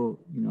could do,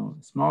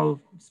 small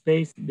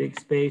space, big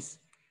space,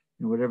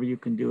 whatever you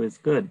can do is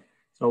good.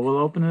 So we'll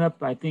open it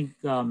up. I think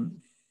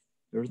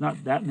there's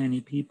not that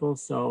many people.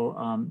 So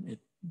if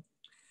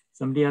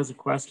somebody has a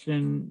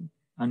question,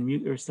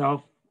 unmute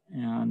yourself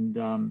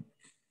and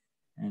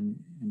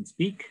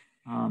speak.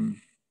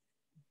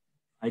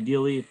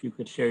 Ideally, if you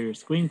could share your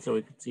screen so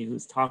we could see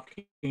who's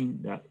talking,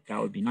 that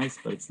would be nice,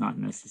 but it's not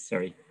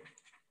necessary.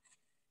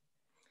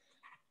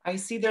 I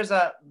see there's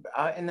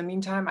in the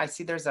meantime, I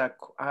see there's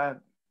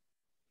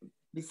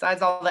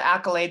besides all the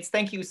accolades,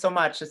 thank you so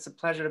much. It's a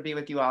pleasure to be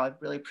with you all. I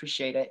really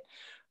appreciate it.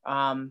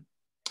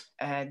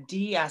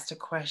 Dee asked a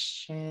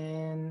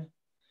question.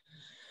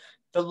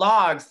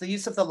 The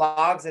use of the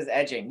logs as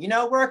edging.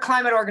 We're a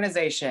climate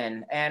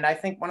organization. And I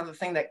think one of the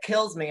things that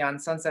kills me on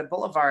Sunset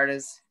Boulevard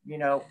is,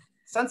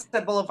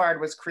 Sunset Boulevard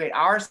was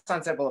our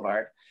Sunset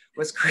Boulevard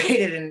was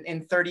created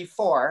in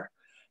 34,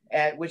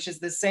 which is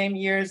the same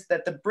years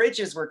that the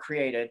bridges were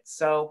created.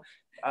 So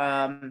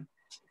it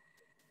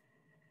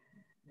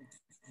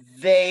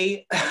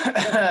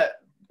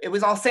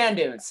was all sand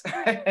dunes.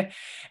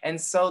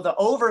 And so the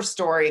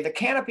overstory, the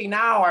canopy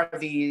now are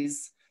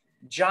these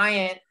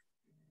giant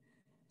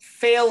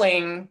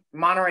failing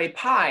Monterey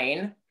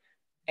pine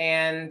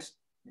and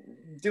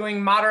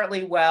doing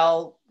moderately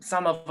well,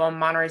 some of them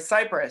Monterey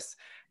cypress.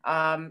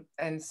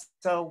 And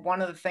so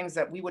one of the things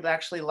that we would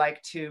actually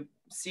like to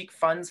seek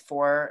funds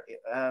for,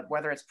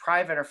 whether it's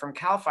private or from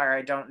CAL FIRE,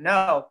 I don't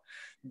know.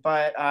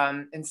 But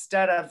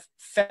instead of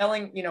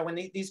felling,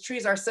 when these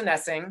trees are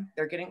senescing,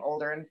 they're getting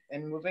older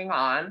and moving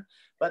on.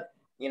 But,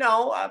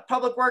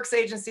 public works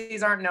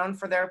agencies aren't known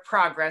for their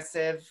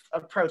progressive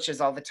approaches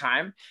all the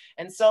time.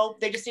 And so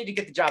they just need to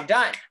get the job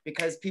done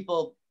because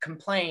people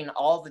complain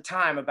all the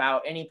time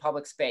about any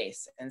public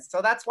space. And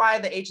so that's why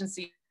the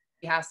agency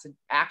has to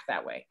act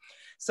that way.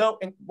 So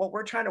what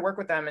we're trying to work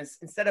with them is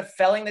instead of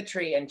felling the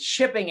tree and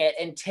chipping it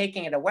and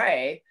taking it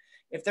away,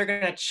 if they're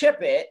gonna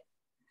chip it,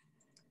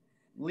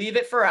 leave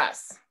it for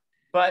us,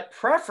 but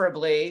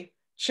preferably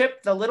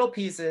chip the little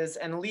pieces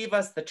and leave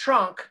us the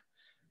trunk.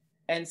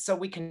 And so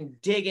we can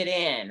dig it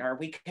in, or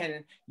we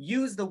can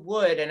use the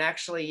wood and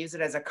actually use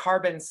it as a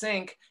carbon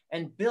sink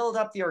and build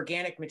up the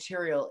organic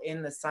material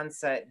in the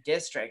Sunset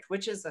District,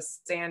 which is a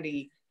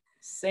sandy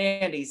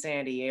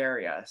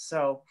area.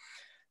 So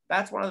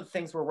that's one of the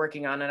things we're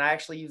working on. And I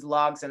actually use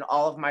logs in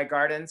all of my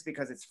gardens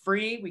because it's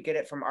free. We get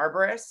it from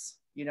arborists.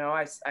 You know,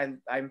 I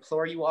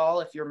implore you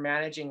all, if you're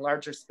managing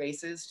larger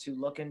spaces, to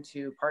look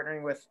into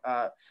partnering with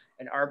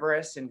an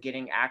arborist and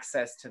getting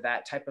access to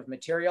that type of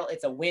material.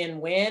 It's a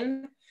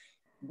win-win.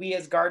 We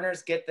as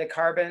gardeners get the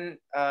carbon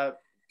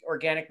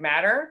organic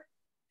matter,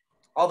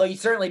 although you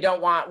certainly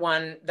don't want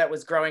one that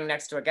was growing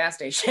next to a gas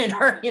station,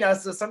 or, you know,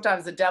 so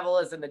sometimes the devil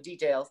is in the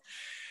details.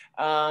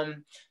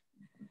 And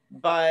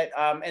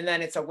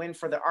then it's a win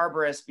for the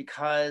arborist,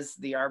 because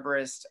the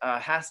arborist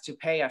has to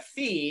pay a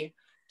fee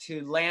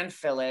to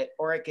landfill it,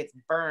 or it gets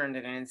burned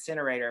in an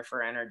incinerator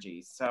for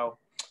energy. So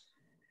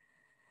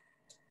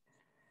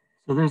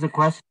there's a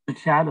question in the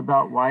chat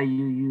about why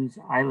you use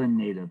island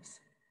natives.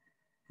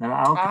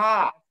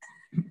 I'll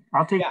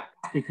take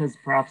because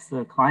perhaps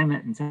the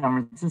climate in San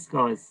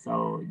Francisco is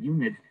so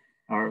humid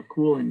or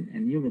cool and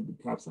humid that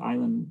perhaps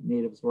island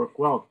natives work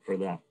well for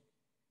that.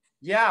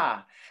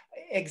 Yeah,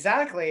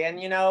 exactly.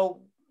 And, you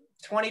know,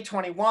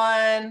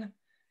 2021,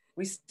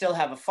 we still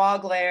have a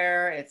fog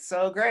layer. It's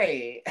so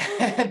great.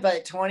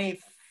 But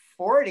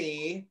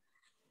 2040,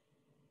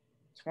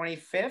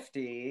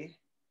 2050,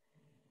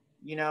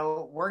 you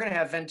know, we're going to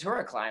have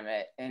Ventura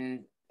climate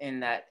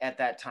at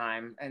that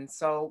time. And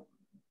so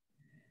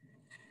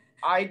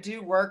I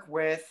do work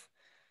with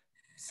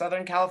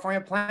Southern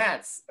California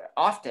plants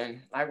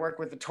often. I work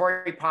with the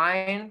Torrey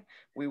pine.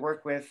 We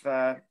work with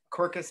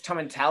Quercus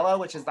tomentella,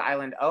 which is the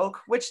island oak,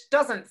 which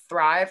doesn't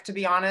thrive, to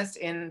be honest,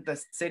 in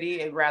the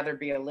city. It'd rather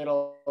be a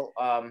little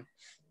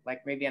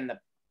like maybe in the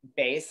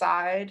bay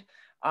side.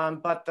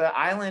 But the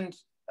island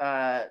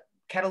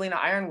Catalina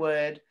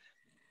ironwood,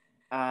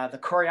 the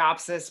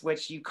Coreopsis,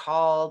 which you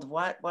called,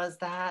 what was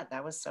that?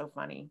 That was so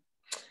funny.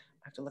 I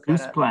have to look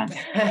that up. Plant.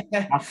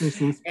 Dr.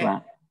 Seuss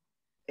plant.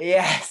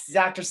 Yes,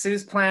 Dr.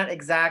 Seuss plant,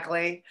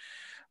 exactly.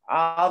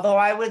 Although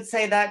I would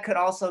say that could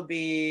also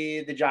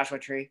be the Joshua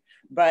tree,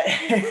 but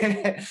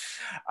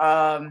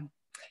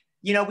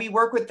you know, we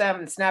work with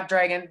them.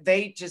 Snapdragon,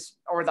 they just,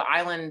 or the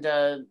island,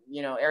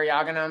 you know,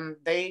 Eriogonum,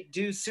 they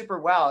do super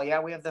well. Yeah,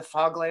 we have the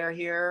fog layer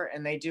here,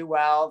 and they do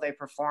well. They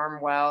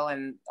perform well,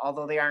 and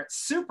although they aren't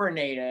super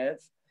native,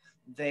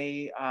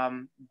 they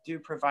do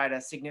provide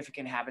a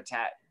significant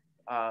habitat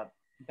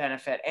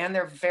benefit, and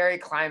they're very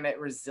climate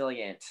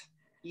resilient,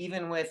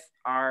 even with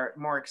our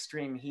more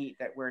extreme heat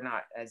that we're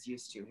not as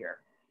used to here.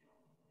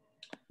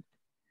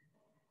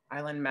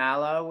 Island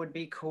mallow would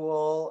be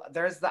cool.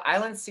 There's the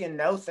island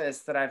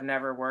ceanothus that I've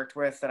never worked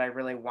with that I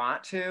really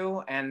want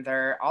to. And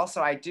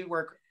I do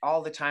work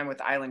all the time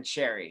with island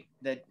cherry,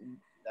 the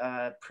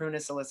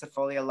Prunus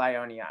ilicifolia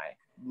lyonii.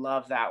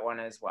 Love that one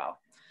as well.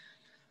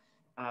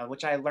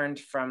 Which I learned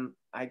from,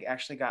 I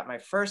actually got my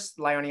first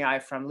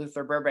lyonii from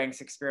Luther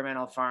Burbank's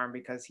experimental farm,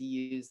 because he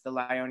used the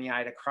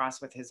lyonii to cross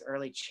with his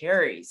early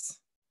cherries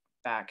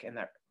back in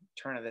the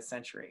turn of the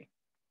century.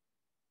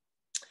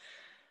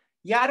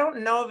 Yeah, I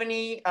don't know of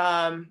any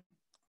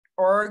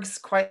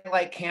orgs quite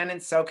like Canon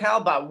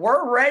SoCal, but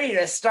we're ready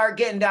to start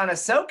getting down to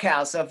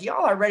SoCal. So if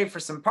y'all are ready for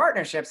some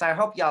partnerships, I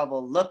hope y'all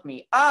will look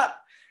me up,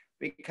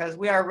 because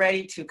we are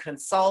ready to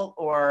consult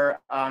or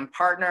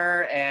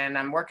partner, and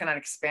I'm working on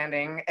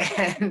expanding.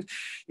 And,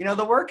 you know,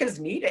 the work is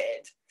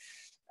needed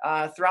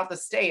throughout the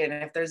state.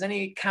 And if there's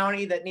any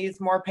county that needs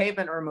more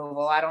pavement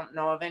removal, I don't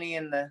know of any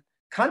in the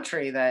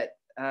country that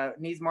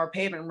needs more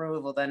pavement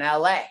removal than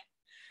LA.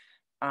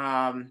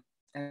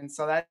 And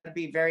so that'd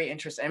be very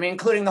interesting. I mean,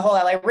 including the whole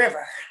LA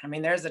River. I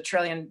mean, there's a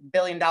 $1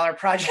 billion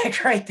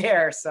project right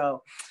there.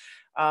 So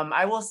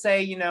I will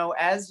say, you know,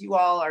 as you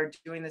all are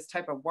doing this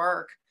type of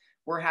work,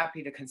 we're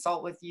happy to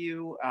consult with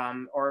you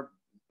or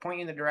point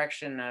you in the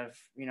direction of,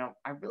 you know,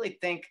 I really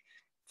think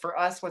for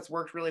us, what's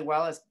worked really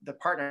well is the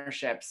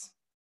partnerships.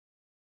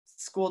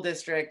 School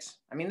district,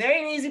 I mean, they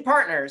ain't easy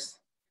partners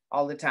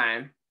all the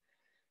time,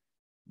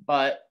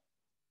 but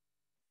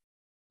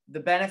the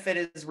benefit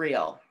is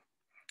real.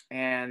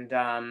 And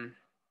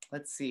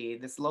let's see,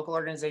 this local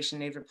organization,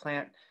 Native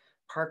Plant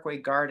Parkway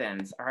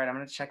Gardens. All right, I'm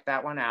gonna check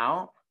that one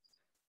out.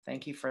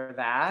 Thank you for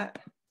that.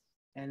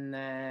 And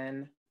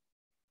then,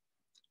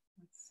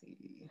 let's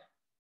see.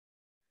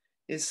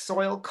 Is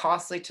soil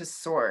costly to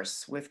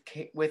source? With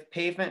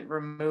pavement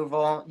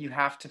removal, you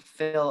have to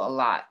fill a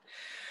lot.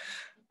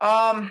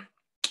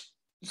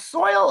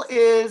 Soil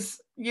is,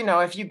 you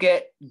know, if you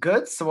get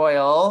good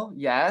soil,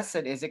 yes,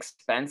 it is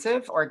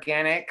expensive.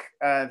 Organic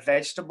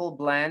vegetable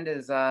blend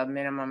is a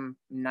minimum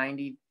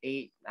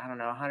 98, I don't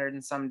know, $100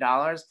 and some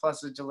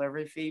plus a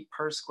delivery fee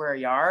per square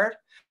yard.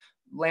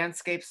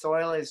 Landscape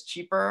soil is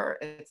cheaper.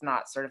 It's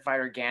not certified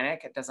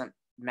organic. It doesn't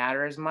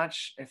matter as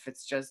much if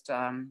it's just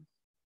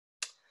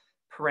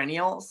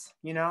perennials,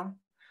 you know.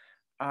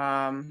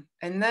 And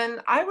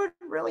then I would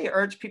really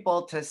urge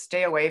people to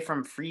stay away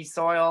from free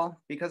soil,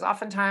 because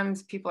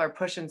oftentimes people are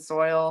pushing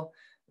soil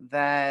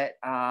that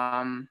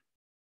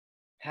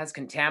has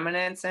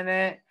contaminants in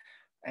it.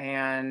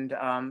 And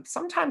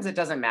sometimes it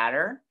doesn't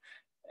matter.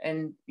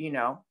 And,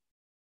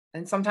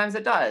 and sometimes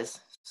it does.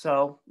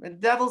 So the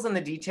devil's in the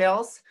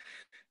details.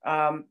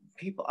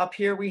 People up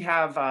here, we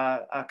have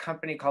a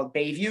company called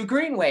Bayview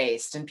Green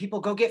Waste, and people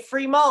go get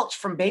free mulch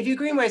from Bayview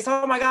Green Waste.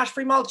 Oh my gosh,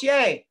 free mulch,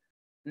 yay.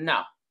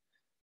 No.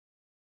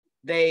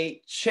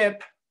 They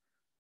chip,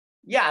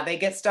 they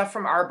get stuff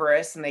from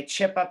arborists, and they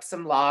chip up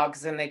some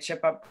logs, and they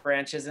chip up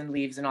branches and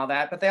leaves and all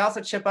that, but they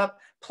also chip up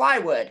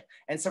plywood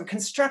and some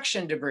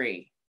construction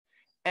debris.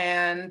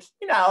 And,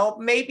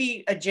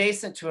 maybe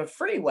adjacent to a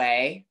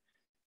freeway,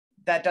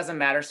 that doesn't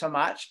matter so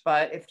much.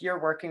 But if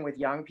you're working with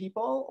young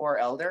people or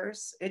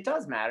elders, it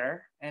does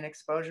matter. And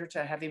exposure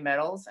to heavy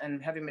metals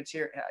and heavy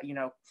material,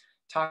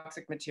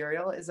 toxic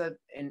material is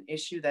an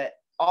issue that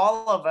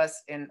all of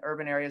us in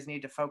urban areas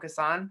need to focus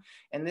on.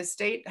 And this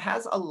state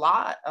has a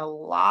lot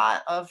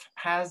of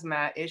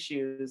hazmat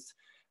issues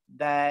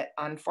that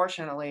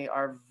unfortunately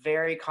are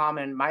very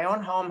common. My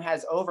own home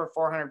has over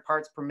 400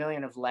 parts per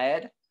million of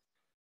lead.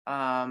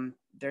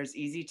 There's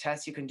easy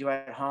tests you can do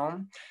at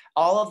home.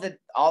 All of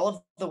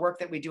the work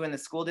that we do in the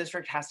school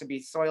district has to be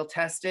soil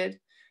tested.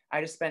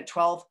 I just spent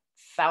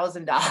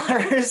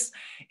 $12,000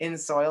 in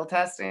soil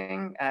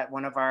testing at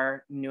one of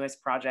our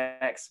newest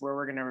projects, where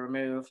we're going to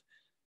remove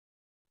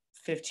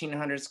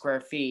 1,500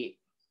 square feet.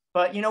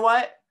 But you know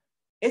what?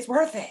 It's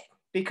worth it,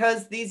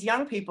 because these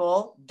young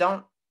people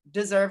don't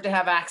deserve to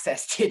have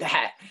access to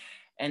that.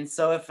 And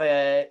so if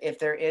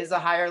there is a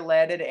higher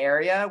leaded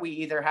area, we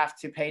either have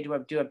to pay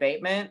to do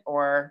abatement,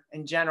 or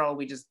in general,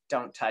 we just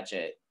don't touch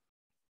it.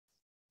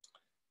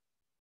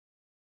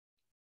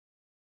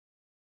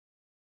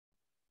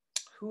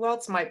 Who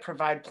else might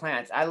provide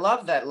plants? I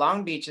love that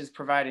Long Beach is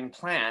providing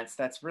plants.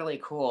 That's really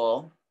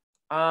cool.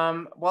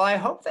 Well, I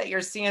hope that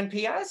your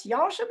CNPS,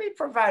 y'all should be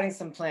providing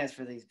some plants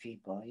for these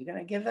people. Are you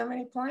gonna give them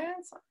any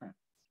plants?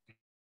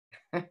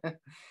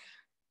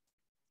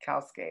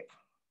 Cowscape.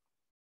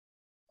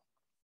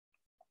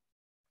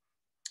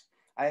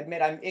 I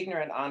admit I'm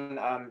ignorant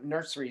on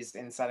nurseries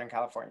in Southern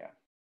California.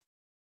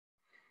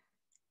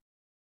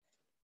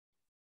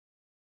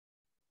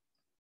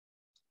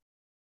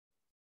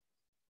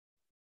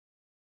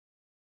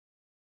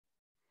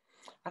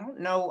 I don't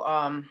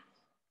know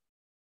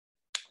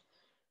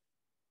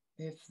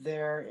if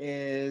there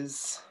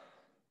is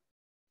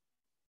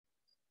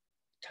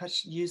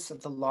touch use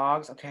of the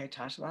logs. Okay, I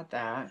talked about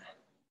that.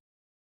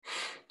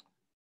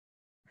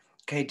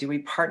 Okay, do we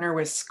partner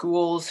with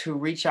schools who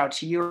reach out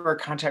to you, or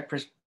contact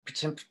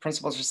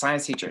principals or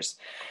science teachers?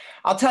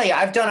 I'll tell you,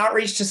 I've done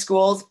outreach to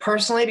schools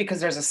personally because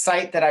there's a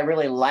site that I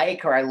really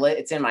like, or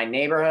it's in my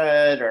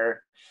neighborhood,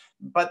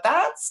 but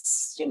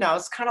that's,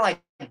 it's kind of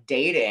like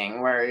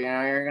dating, where,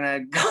 you're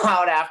gonna go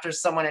out after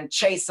someone and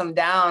chase them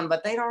down,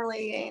 but they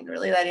ain't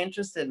really that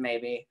interested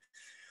maybe.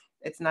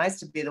 It's nice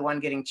to be the one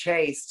getting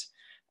chased.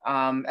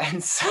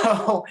 And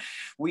so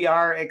we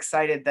are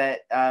excited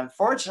that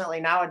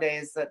fortunately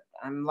nowadays that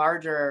I'm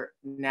larger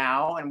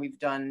now, and we've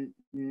done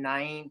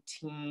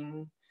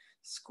 19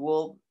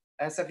 school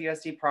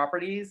SFUSD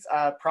properties,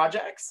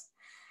 projects,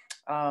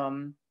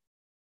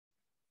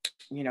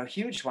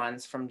 huge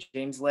ones from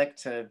James Lick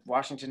to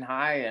Washington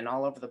High and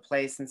all over the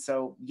place. And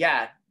so,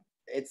 yeah,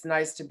 it's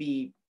nice to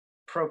be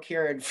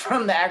procured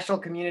from the actual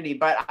community,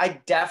 but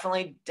I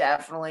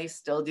definitely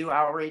still do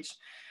outreach.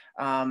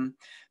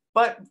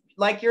 But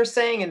like you're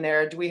saying in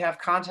there, do we have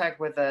contact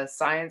with a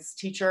science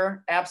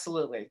teacher?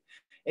 Absolutely.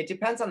 It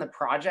depends on the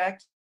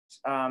project.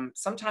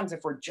 Sometimes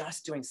if we're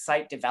just doing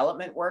site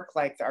development work,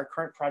 like our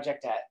current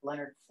project at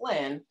Leonard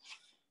Flynn,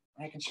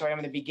 I can show you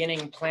in the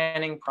beginning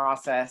planning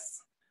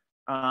process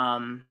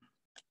of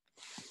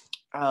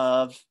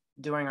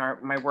doing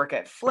my work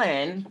at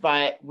Flynn,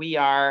 but we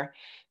are,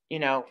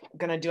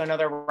 gonna do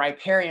another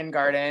riparian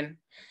garden.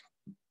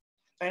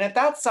 And at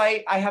that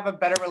site, I have a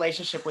better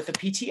relationship with the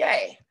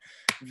PTA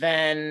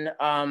than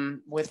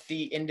with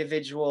the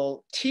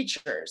individual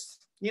teachers.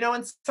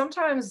 And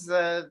sometimes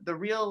the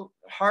real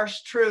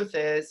harsh truth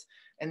is,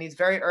 in these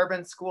very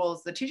urban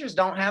schools, the teachers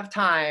don't have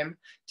time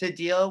to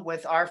deal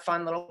with our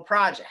fun little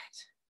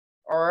project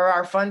or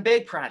our fun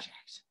big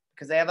project,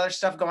 because they have other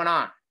stuff going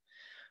on.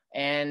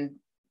 And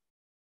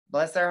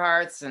bless their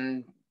hearts,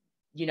 and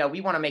we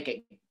want to make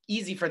it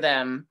easy for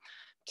them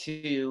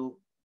to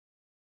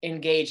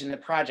engage in the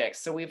project.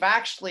 So we've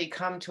actually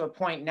come to a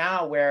point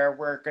now where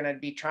we're going to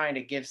be trying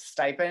to give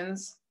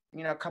stipends,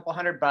 a couple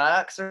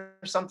 $100 or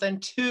something,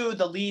 to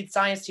the lead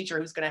science teacher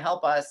who's going to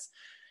help us,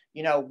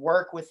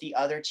 work with the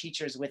other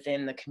teachers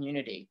within the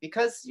community.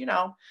 Because,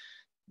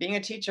 being a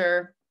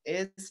teacher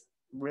is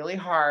really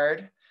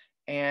hard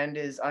and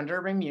is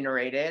under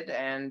remunerated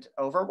and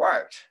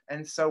overworked.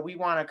 And so we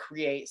want to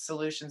create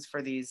solutions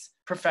for these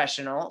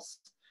professionals.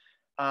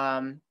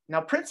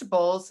 Now,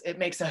 principals, it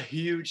makes a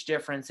huge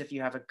difference if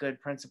you have a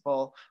good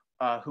principal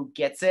who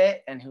gets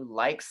it and who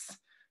likes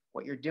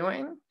what you're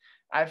doing.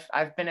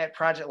 I've been at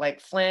project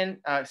like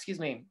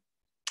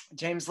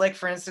James Lick,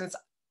 for instance,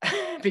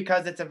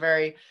 because it's a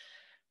very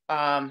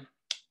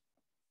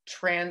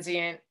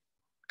transient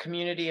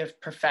community of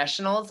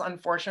professionals,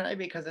 unfortunately,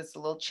 because it's a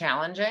little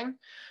challenging.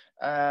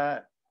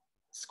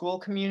 School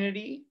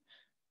community,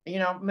 you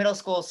know, middle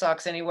school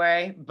sucks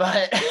anyway,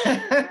 but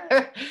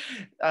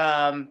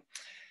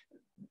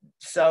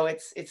so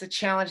it's a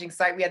challenging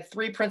site. We had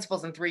 3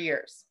 principals in 3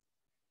 years.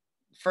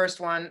 First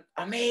one,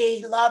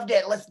 me, loved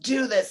it. Let's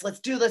do this. Let's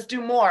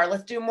do more.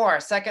 Let's do more.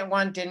 Second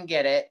one, didn't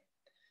get it,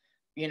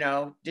 you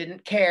know,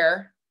 didn't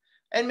care,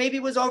 and maybe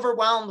was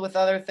overwhelmed with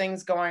other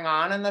things going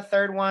on. And the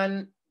third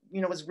one,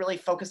 you know, was really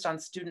focused on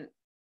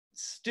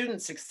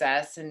student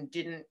success and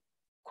didn't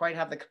quite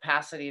have the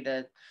capacity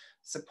to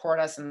support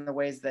us in the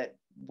ways that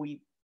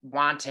we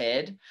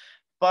wanted.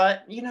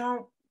 But, you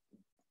know,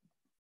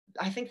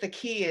 I think the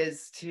key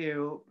is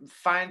to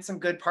find some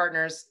good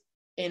partners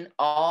in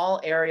all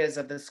areas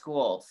of the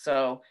school.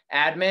 So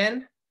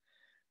admin,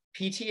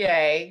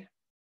 PTA,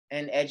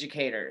 and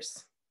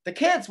educators. The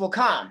kids will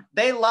come.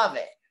 They love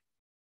it.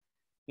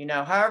 You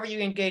know, however you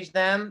engage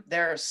them,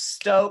 they're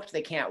stoked.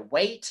 They can't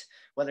wait,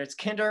 whether it's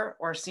kinder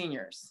or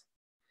seniors.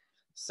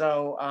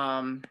 So,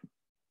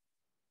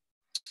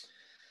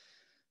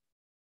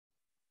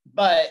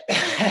 but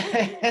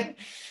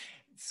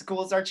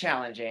schools are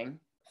challenging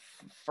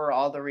for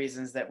all the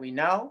reasons that we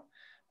know.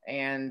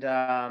 And,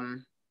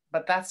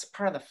 but that's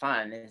part of the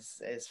fun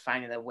is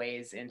finding the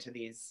ways into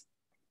these,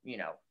 you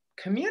know,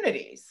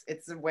 communities.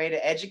 It's a way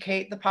to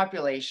educate the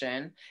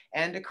population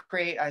and to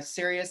create a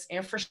serious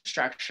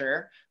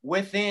infrastructure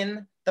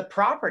within the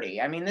property.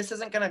 I mean, this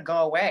isn't going to go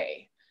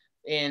away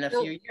in a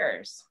few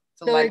years.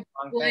 It's a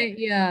lifelong thing.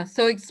 Yeah.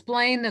 So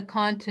explain the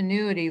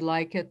continuity,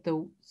 like at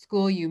the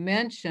school you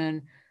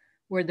mentioned,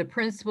 where the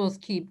principals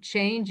keep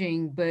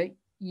changing, but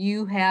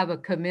you have a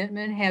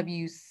commitment. Have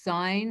you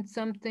signed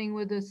something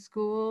with the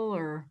school,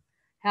 or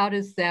how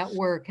does that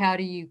work? How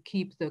do you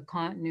keep the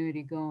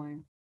continuity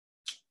going?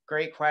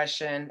 Great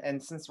question.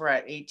 And since we're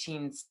at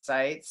 18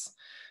 sites,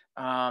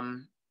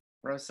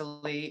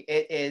 Rosalie,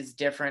 it is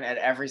different at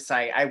every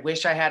site. I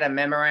wish I had a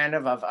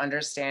memorandum of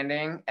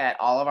understanding at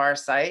all of our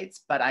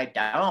sites, but I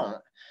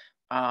don't.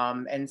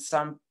 And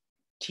some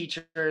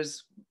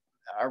teachers,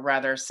 or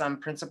rather some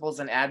principals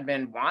and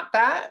admin want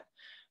that,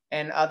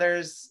 and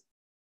others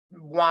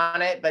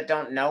want it but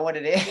don't know what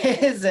it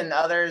is, and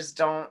others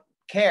don't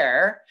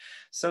care.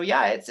 So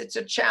yeah, it's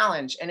a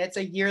challenge, and it's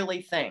a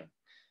yearly thing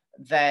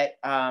that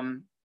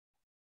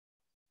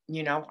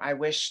you know, I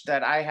wish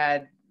that I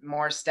had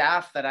more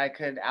staff that I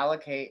could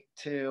allocate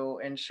to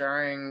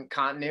ensuring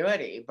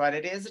continuity, but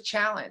it is a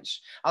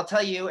challenge. I'll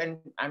tell you, and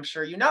I'm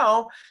sure you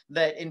know,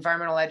 that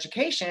environmental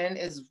education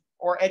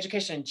or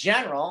education in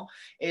general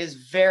is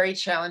very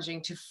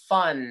challenging to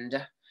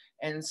fund.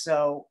 And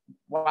so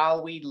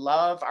while we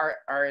love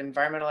our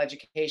environmental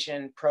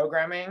education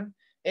programming,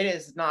 it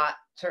is not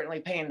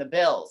certainly paying the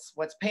bills.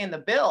 What's paying the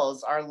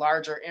bills are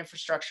larger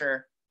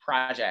infrastructure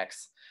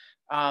projects.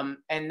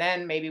 And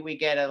then maybe we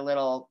get a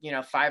little, you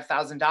know,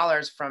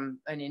 $5,000 from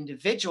an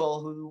individual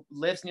who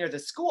lives near the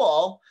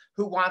school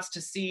who wants to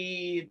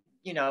see,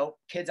 you know,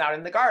 kids out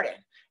in the garden.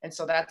 And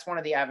so that's one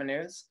of the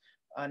avenues.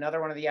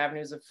 Another one of the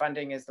avenues of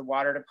funding is the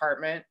water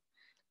department.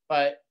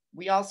 But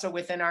we also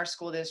within our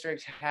school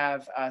district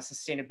have a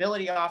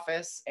sustainability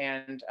office,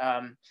 and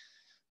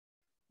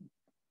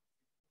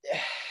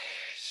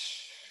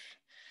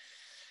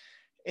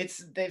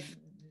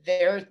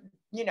they're,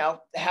 you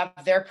know, have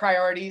their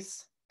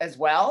priorities as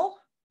well,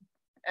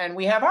 and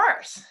we have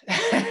ours.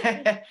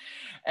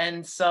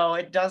 And so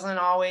it doesn't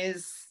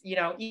always, you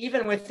know,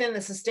 even within the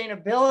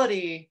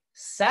sustainability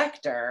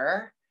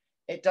sector,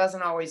 it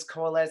doesn't always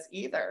coalesce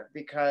either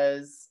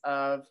because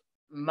of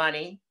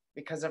money,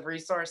 because of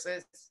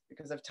resources,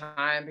 because of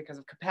time, because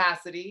of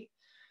capacity.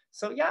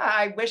 So yeah,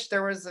 I wish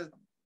there was a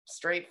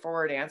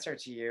straightforward answer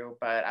to you,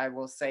 but I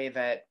will say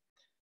that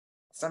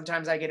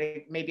sometimes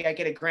maybe I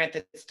get a grant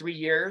that's 3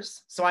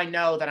 years. So I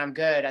know that I'm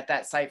good at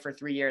that site for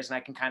 3 years and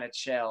I can kind of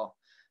chill.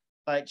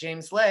 But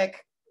James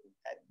Lick,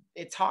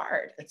 it's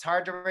hard. It's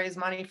hard to raise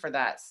money for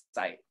that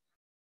site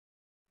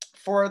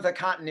for the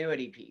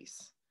continuity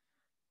piece.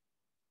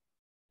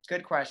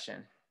 Good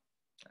question.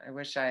 I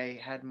wish I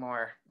had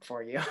more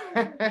for you.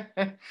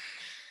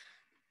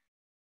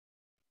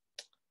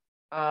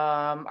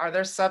 Are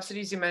there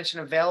subsidies you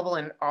mentioned available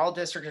in all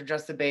districts or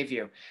just the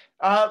Bayview?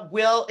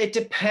 Will, it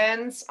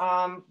depends.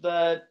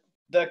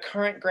 The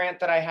current grant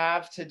that I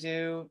have to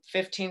do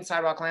 15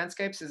 sidewalk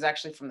landscapes is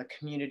actually from the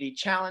Community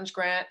Challenge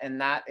Grant, and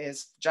that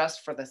is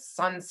just for the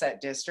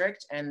Sunset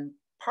District. And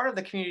part of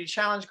the Community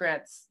Challenge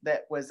Grants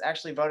that was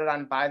actually voted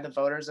on by the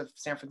voters of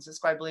San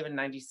Francisco, I believe in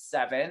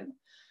 '97,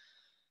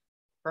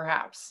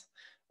 perhaps.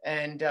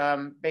 And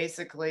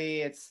basically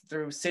it's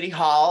through City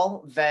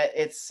Hall that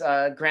it's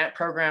a grant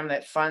program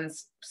that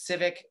funds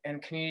civic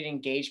and community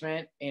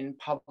engagement in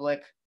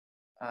public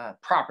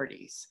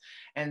properties.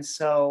 And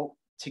so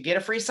to get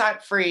a free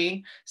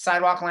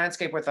sidewalk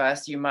landscape with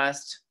us, you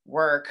must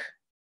work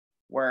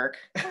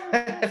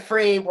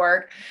free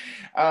work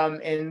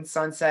in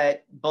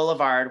Sunset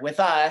Boulevard with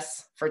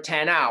us for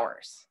 10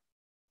 hours.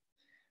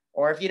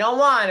 Or if you don't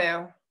want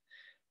to,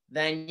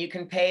 then you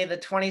can pay the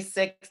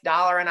 $26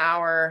 an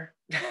hour,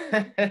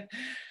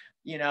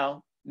 you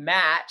know,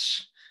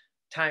 match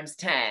times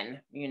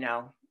 10, you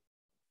know.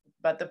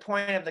 But the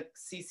point of the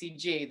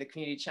CCG, the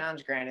Community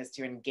Challenge Grant, is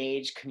to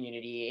engage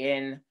community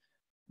in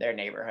their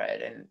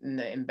neighborhood and in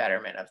the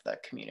betterment of the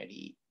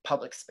community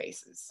public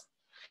spaces.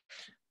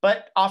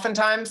 But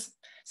oftentimes,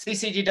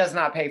 CCG does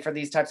not pay for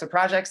these types of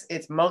projects.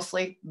 It's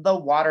mostly the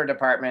Water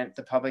Department,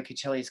 the Public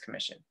Utilities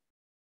Commission.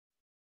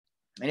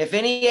 And if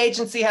any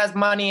agency has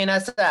money in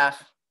SF,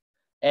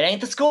 it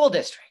ain't the school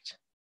district.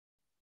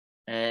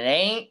 And it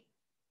ain't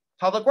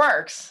Public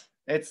Works.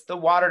 It's the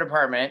Water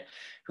Department,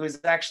 who's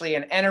actually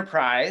an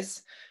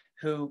enterprise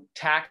who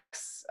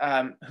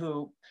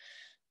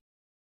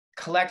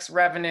collects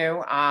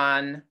revenue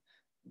on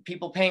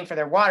people paying for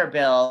their water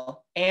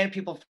bill and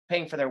people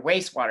paying for their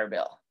wastewater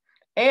bill.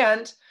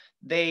 And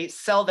they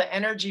sell the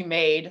energy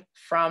made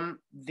from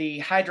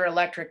the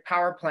hydroelectric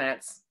power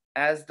plants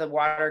as the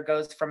water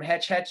goes from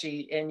Hetch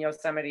Hetchy in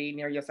Yosemite,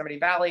 near Yosemite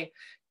Valley,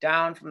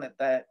 down from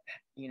the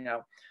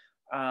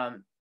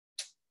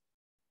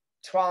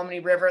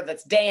Tuolumne River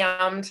that's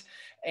dammed.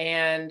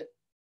 And,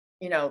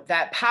 you know,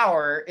 that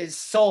power is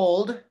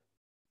sold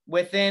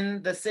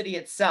within the city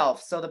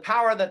itself. So the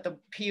power that the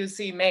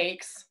PUC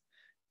makes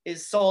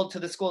is sold to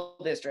the school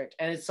district,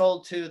 and is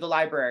sold to the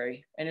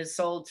library, and is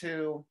sold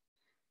to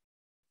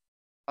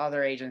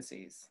other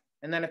agencies.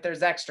 And then if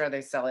there's extra,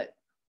 they sell it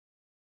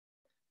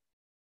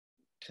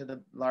to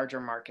the larger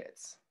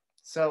markets.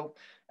 So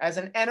as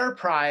an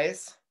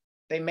enterprise,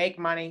 they make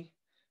money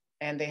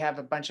and they have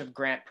a bunch of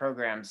grant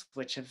programs,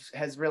 which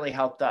has really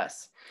helped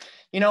us.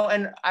 You know,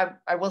 and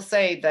I will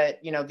say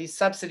that, you know, these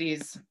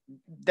subsidies,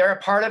 they're a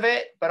part of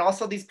it, but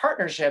also these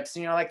partnerships,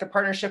 you know, like the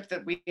partnership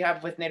that we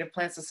have with Native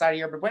Plant Society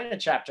Yerba Buena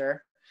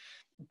chapter,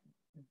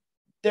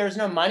 there's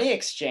no money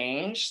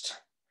exchanged.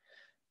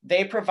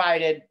 They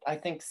provided, I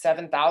think,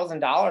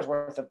 $7,000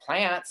 worth of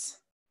plants.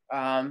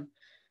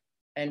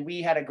 And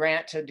we had a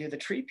grant to do the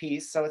tree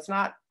piece. So it's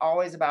not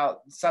always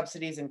about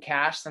subsidies and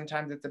cash.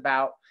 Sometimes it's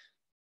about,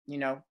 you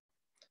know,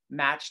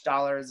 match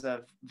dollars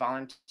of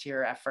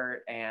volunteer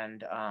effort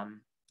and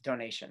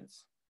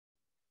donations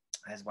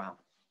as well.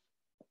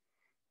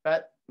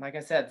 But like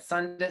I said,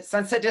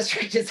 Sunset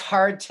District is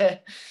hard to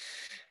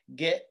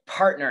get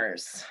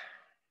partners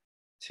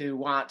to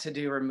want to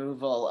do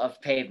removal of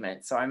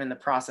pavement. So I'm in the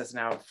process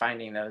now of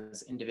finding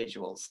those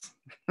individuals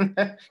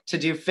to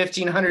do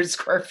 1,500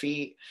 square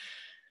feet.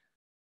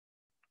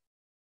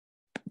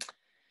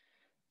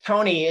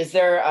 Tony, is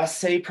there a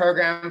city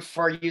program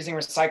for using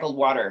recycled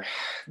water?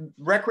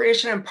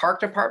 Recreation and Park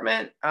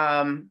Department,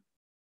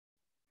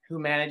 who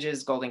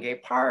manages Golden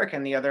Gate Park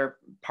and the other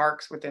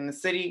parks within the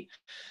city.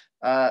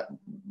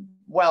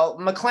 Well,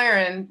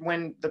 McLaren,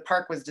 when the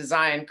park was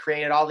designed,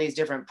 created all these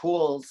different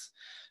pools,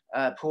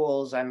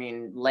 I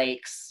mean,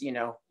 lakes, you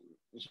know,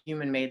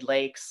 human-made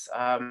lakes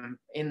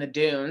in the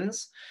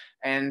dunes.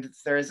 And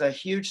there's a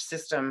huge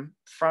system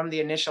from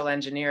the initial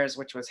engineers,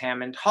 which was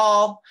Hammond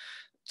Hall,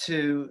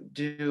 to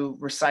do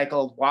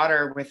recycled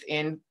water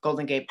within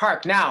Golden Gate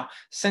Park. Now,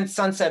 since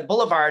Sunset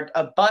Boulevard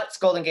abuts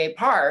Golden Gate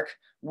Park,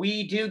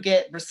 we do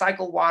get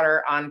recycled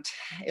water on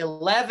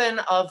 11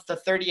 of the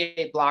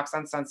 38 blocks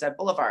on Sunset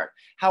Boulevard.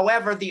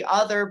 However, the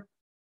other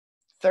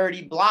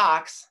 30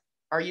 blocks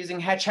are using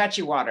Hetch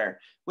Hetchy water,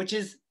 which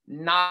is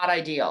not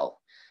ideal.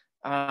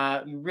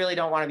 You really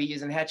don't want to be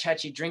using Hetch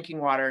Hetchy drinking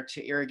water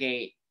to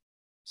irrigate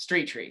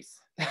street trees,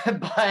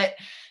 but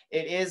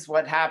it is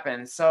what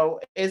happens. So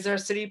is there a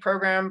city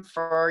program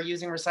for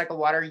using recycled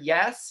water?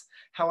 Yes.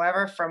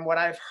 However, from what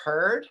I've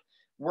heard,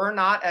 we're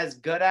not as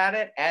good at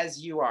it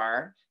as you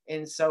are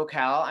in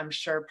SoCal. I'm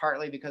sure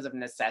partly because of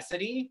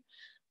necessity.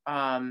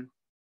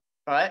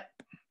 But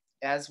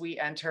as we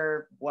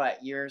enter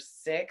year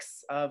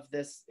 6 of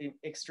this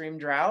extreme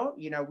drought,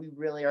 you know, we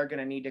really are going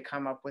to need to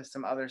come up with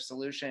some other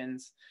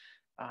solutions.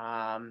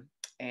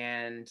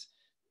 And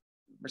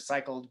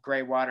recycled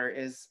gray water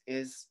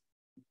is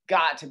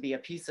got to be a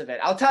piece of it.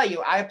 I'll tell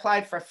you, I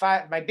applied for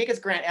my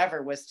biggest grant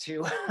ever was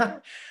to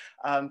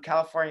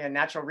California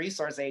Natural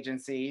Resource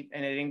Agency,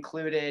 and it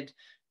included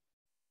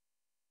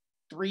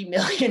 $3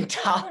 million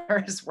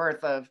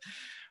worth of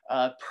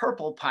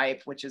Purple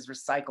Pipe, which is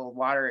recycled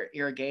water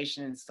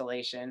irrigation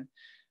installation.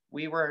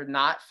 We were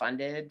not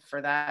funded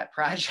for that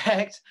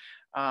project.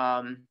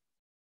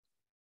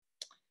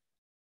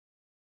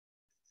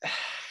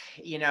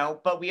 You know,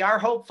 but we are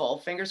hopeful,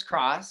 fingers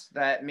crossed,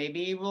 that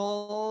maybe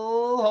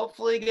we'll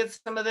hopefully get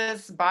some of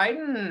this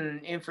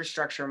Biden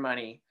infrastructure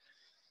money.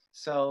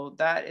 So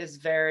that is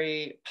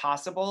very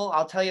possible.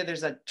 I'll tell you,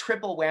 there's a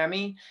triple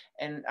whammy,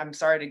 and I'm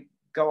sorry to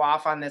go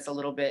off on this a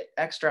little bit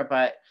extra,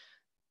 but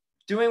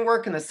doing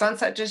work in the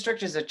Sunset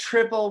District is a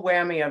triple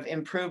whammy of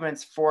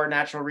improvements for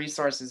natural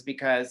resources,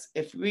 because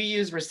if we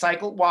use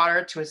recycled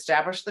water to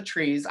establish the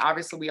trees,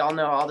 obviously we all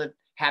know all the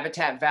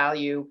habitat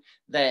value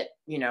that,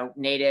 you know,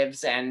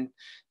 natives and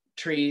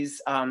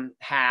trees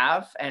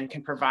have and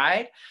can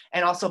provide,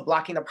 and also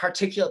blocking the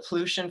particulate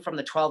pollution from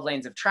the 12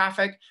 lanes of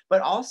traffic.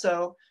 But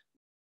also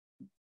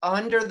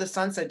under the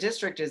Sunset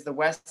District is the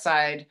West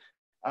Side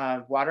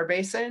water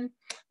basin,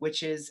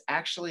 which is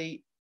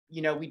actually,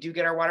 you know, we do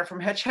get our water from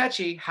Hetch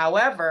Hetchy.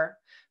 However,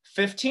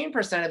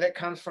 15% of it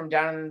comes from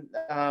down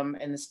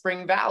in the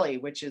Spring Valley,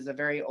 which is a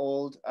very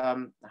old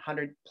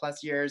 100+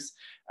 years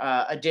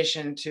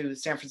addition to the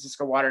San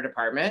Francisco Water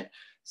Department.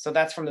 So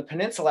that's from the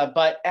peninsula.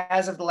 But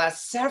as of the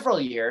last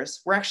several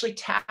years, we're actually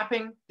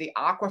tapping the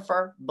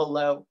aquifer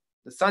below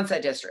the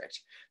Sunset District.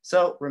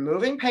 So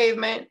removing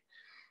pavement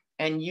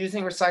and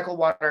using recycled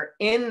water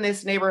in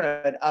this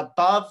neighborhood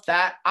above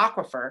that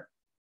aquifer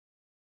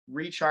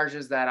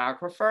recharges that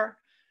aquifer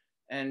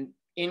and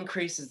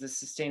increases the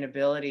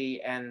sustainability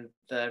and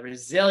the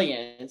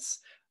resilience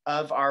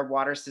of our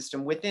water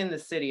system within the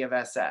city of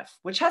SF,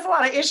 which has a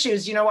lot of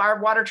issues. You know,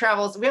 our water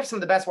travels, we have some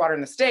of the best water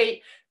in the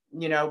state,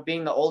 you know,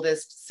 being the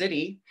oldest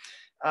city.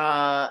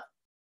 So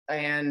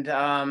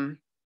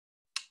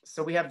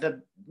we have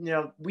the, you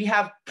know, we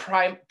have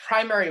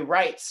primary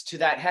rights to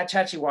that Hetch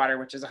Hetchy water,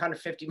 which is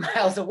 150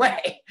 miles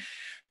away.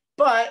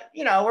 But,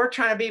 you know, we're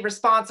trying to be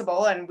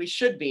responsible, and we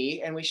should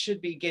be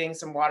getting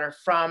some water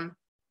from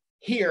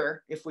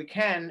here if we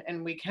can,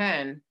 and we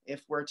can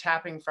if we're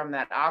tapping from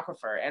that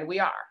aquifer, and we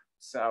are.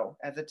 So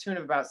at the tune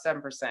of about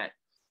 7%.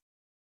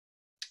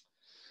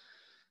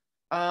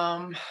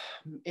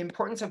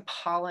 Importance of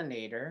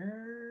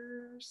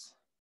pollinators.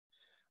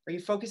 Are you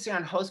focusing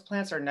on host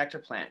plants or nectar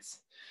plants?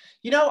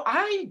 You know,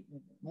 I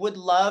would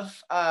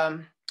love,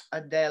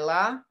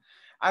 Adela,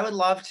 I would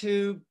love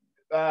to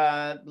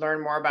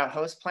learn more about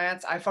host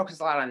plants. I focus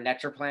a lot on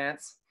nectar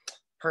plants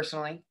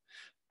personally.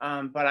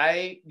 But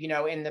I, you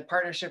know, in the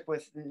partnership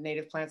with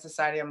Native Plant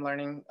Society, I'm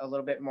learning a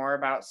little bit more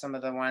about some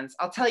of the ones.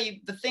 I'll tell you,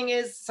 the thing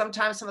is,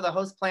 sometimes some of the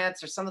host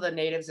plants or some of the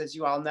natives, as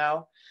you all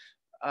know,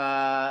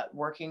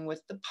 working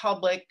with the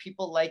public,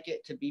 people like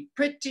it to be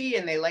pretty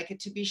and they like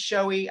it to be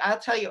showy. I'll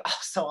tell you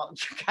also,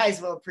 you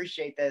guys will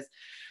appreciate this,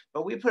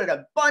 but we put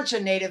a bunch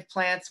of native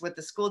plants with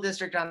the school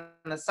district on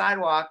the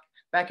sidewalk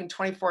back in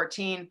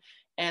 2014.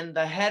 And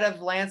the head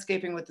of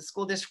landscaping with the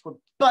school district would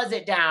buzz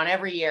it down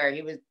every year.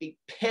 He would be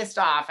pissed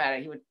off at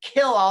it. He would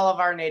kill all of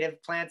our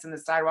native plants in the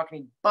sidewalk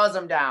and he'd buzz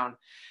them down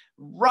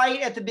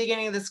right at the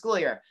beginning of the school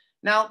year.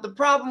 Now, the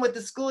problem with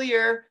the school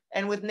year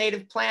and with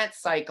native plant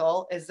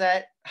cycle is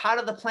that how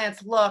do the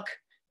plants look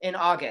in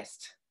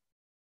August?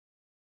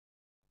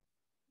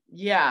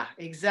 Yeah,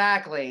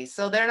 exactly.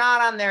 So they're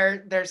not on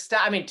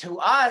I mean, to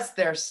us,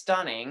 they're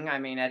stunning. I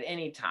mean, at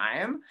any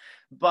time.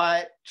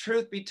 But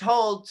truth be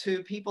told,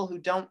 to people who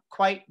don't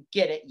quite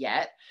get it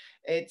yet,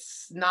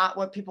 it's not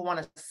what people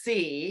want to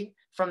see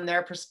from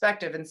their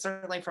perspective, and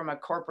certainly from a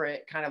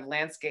corporate kind of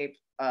landscape,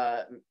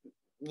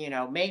 you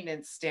know,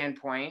 maintenance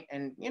standpoint.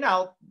 And, you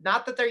know,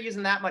 not that they're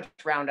using that much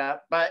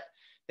Roundup, but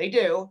they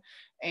do.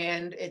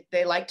 And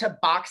they like to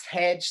box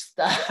hedge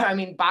stuff. I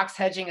mean, box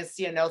hedging is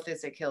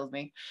ceanothus, it kills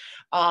me.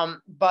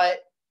 But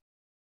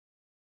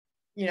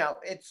you know,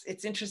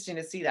 it's interesting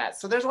to see that.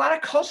 So there's a lot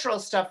of cultural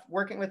stuff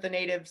working with the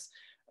natives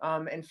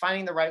and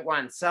finding the right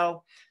one.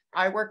 So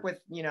I work with,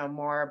 you know,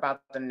 more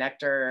about the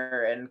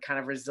nectar and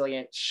kind of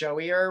resilient,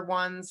 showier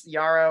ones,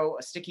 yarrow,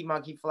 sticky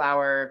monkey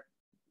flower,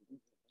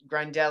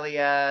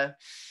 grindelia.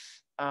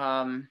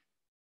 I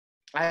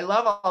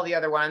love all the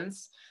other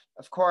ones,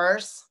 of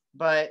course,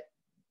 but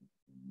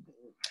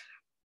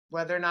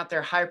whether or not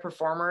they're high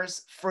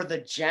performers for the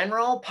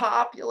general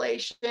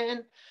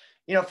population,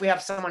 you know, if we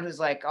have someone who's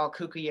like all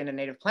kooky into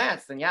native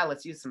plants, then yeah,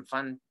 let's use some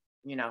fun,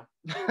 you know,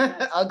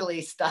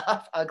 ugly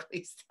stuff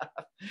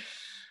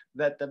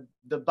that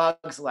the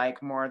bugs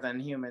like more than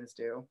humans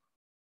do.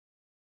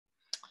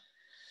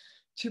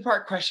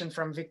 Two-part question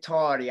from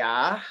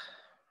Victoria.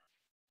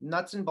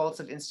 Nuts and bolts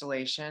of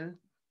installation.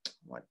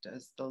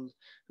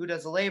 Who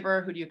does the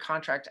labor? Who do you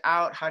contract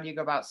out? How do you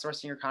go about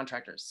sourcing your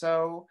contractors?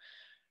 So,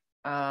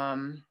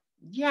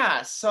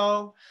 yeah,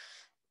 so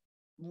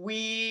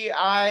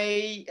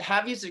I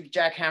have used a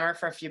jackhammer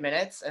for a few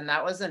minutes, and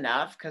that was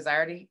enough because I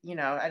already, you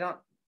know, I don't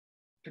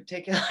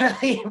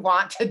particularly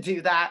want to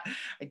do that.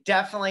 I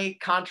definitely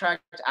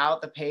contract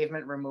out the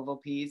pavement removal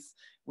piece.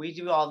 We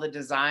do all the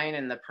design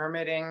and the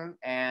permitting,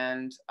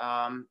 and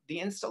the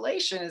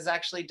installation is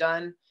actually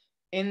done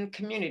in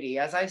community.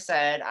 As I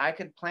said, I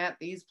could plant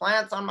these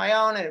plants on my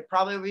own and it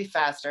probably would be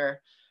faster,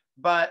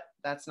 but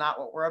that's not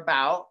what we're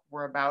about.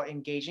 We're about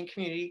engaging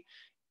community.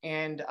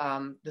 And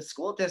the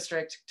school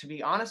district, to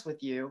be honest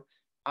with you,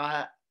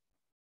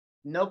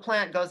 no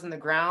plant goes in the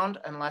ground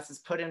unless it's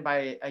put in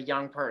by a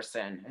young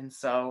person. And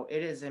so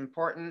it is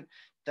important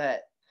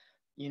that,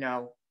 you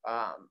know,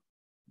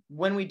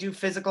 when we do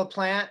physical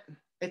plant,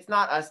 it's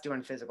not us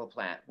doing physical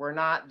plant. We're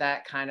not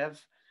that kind of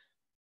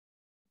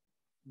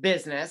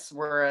business.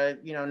 We're a,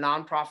 you know,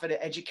 nonprofit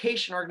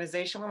education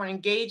organization. We want to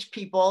engage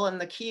people, and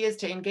the key is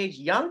to engage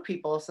young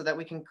people so that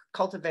we can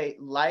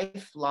cultivate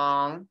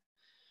lifelong,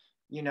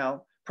 you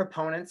know,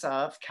 proponents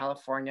of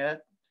California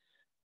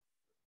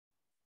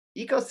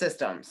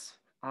ecosystems.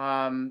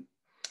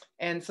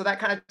 And so that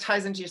kind of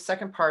ties into your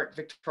second part,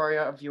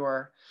 Victoria, of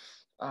your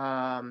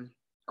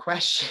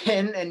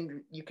question,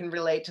 and you can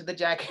relate to the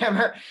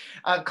jackhammer.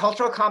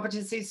 Cultural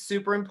competency is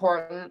super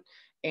important.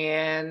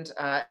 And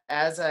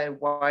as a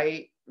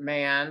white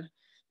man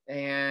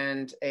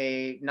and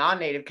a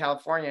non-native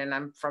Californian,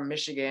 I'm from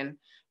Michigan.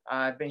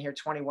 I've been here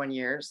 21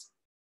 years,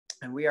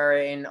 and we are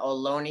in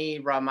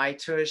Ohlone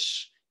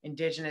Ramaytush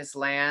indigenous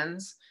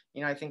lands.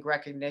 You know, I think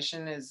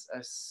recognition is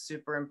a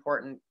super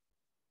important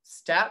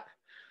step.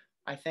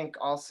 I think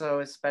also,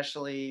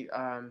 especially,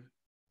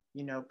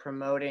 you know,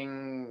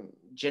 promoting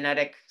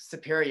genetic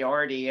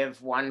superiority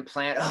of one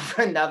plant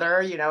over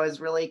another, you know, is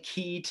really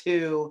key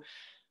to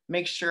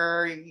make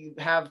sure you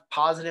have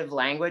positive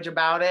language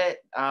about it,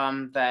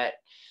 that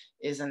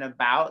isn't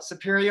about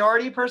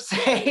superiority per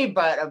se,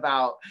 but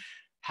about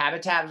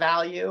habitat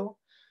value.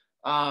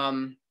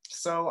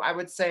 So I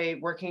would say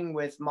working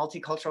with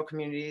multicultural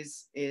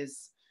communities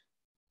is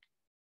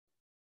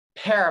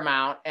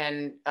paramount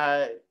and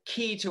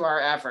key to our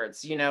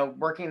efforts. You know,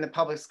 working in the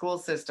public school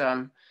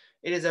system,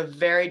 it is a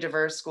very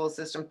diverse school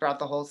system throughout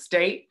the whole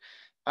state.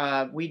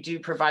 We do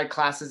provide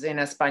classes in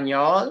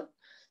Espanol,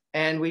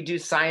 and we do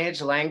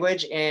signage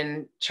language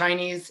in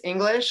Chinese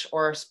English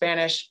or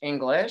Spanish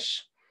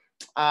English.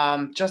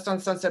 Just on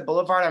Sunset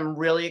Boulevard, I'm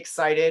really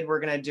excited. We're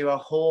gonna do a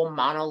whole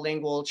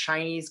monolingual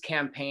Chinese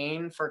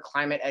campaign for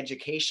climate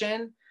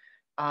education.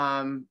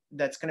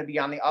 That's gonna be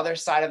on the other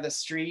side of the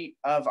street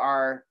of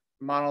our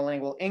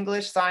monolingual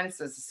English sign. It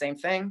says the same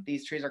thing.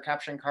 These trees are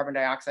capturing carbon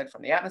dioxide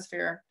from the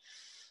atmosphere.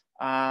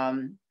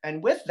 And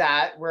with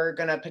that, we're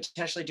gonna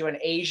potentially do an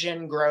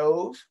Asian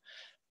grove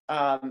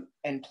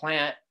and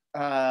plant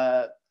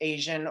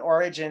Asian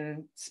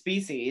origin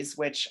species,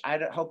 which I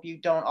hope you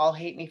don't all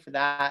hate me for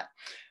that.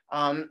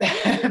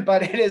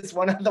 But it is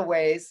one of the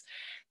ways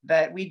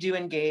that we do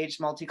engage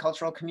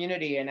multicultural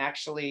community. And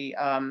actually,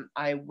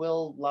 I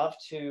will love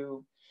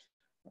to,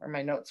 where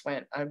my notes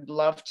went, I'd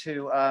love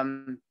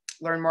to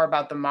learn more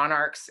about the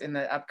monarchs in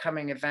the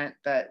upcoming event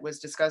that was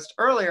discussed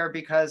earlier,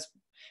 because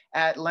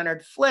at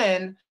Leonard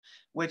Flynn,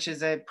 which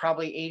is a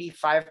probably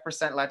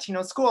 85%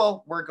 Latino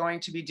school, we're going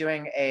to be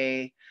doing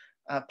a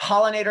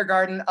pollinator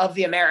garden of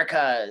the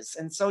Americas.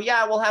 And so,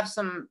 yeah, we'll have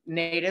some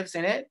natives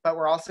in it, but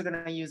we're also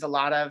going to use a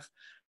lot of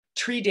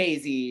tree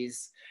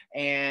daisies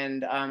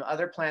and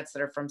other plants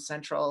that are from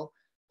Central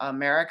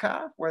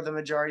America, where the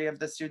majority of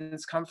the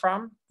students come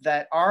from,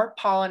 that are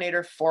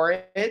pollinator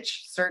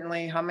forage.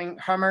 Certainly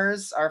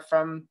hummers are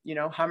from, you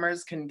know,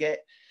 hummers can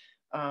get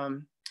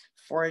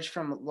forage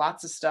from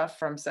lots of stuff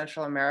from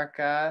Central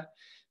America.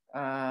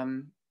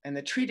 And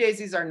the tree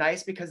daisies are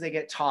nice because they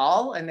get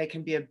tall and they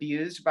can be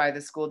abused by the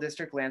school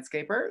district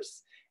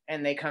landscapers,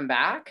 and they come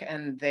back,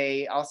 and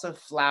they also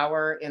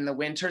flower in the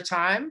winter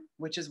time,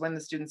 which is when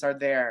the students are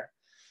there.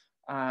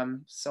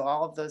 So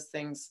all of those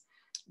things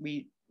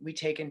we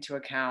take into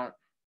account.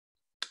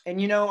 And,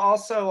 you know,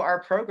 also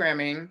our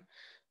programming,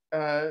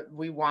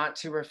 we want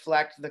to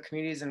reflect the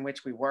communities in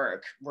which we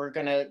work. We're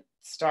gonna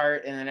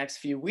start in the next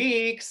few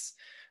weeks,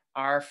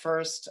 our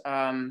first,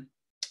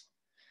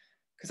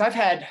 because I've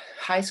had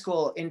high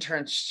school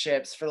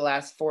internships for the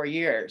last 4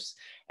 years.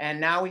 And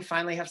now we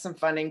finally have some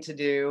funding to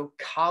do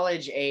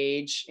college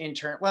age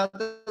intern. Well, it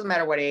doesn't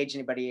matter what age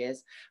anybody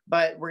is,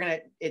 but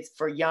it's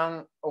for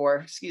young, or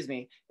excuse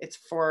me, it's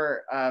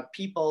for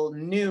people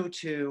new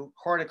to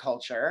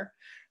horticulture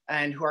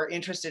and who are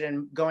interested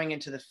in going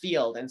into the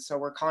field. And so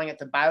we're calling it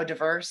the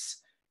Biodiverse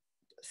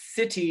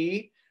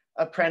City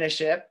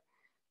Apprenticeship.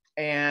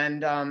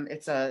 And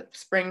it's a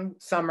spring,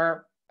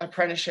 summer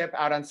apprenticeship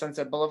out on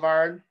Sunset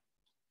Boulevard.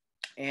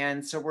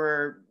 And so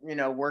we're, you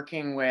know,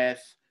 working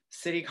with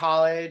City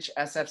College,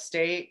 SF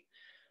State,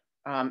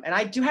 and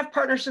I do have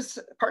partnerships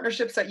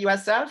at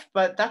USF,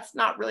 but that's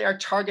not really our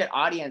target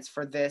audience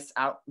for this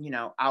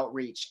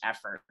outreach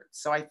effort.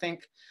 So I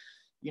think,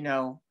 you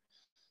know,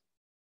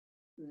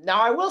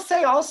 now I will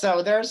say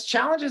also there's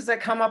challenges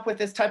that come up with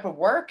this type of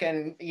work,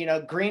 and, you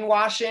know,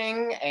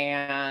 greenwashing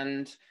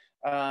and,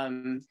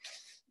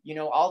 you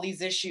know, all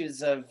these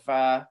issues of,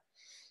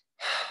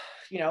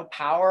 you know,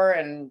 power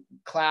and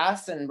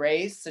class and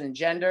race and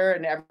gender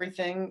and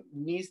everything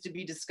needs to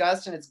be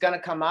discussed, and it's going to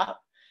come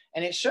up,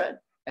 and it should,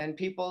 and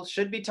people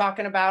should be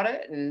talking about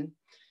it. And,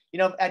 you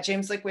know, at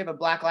James Lick, we have a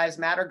Black Lives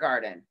Matter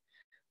garden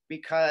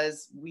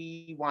because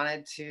we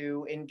wanted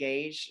to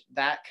engage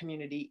that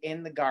community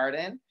in the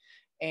garden.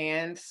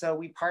 And so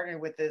we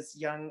partnered with this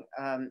young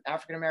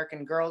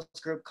African-American girls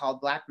group called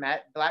Black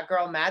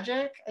Girl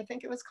Magic, I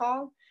think it was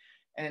called.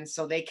 And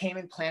so they came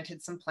and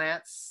planted some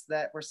plants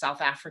that were South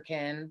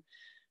African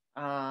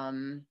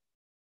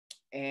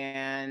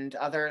and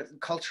other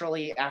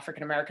culturally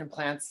African-American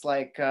plants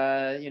like,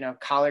 you know,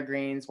 collard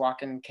greens,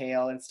 walking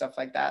kale and stuff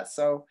like that.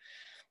 So,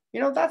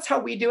 you know, that's how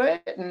we do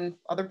it, and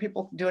other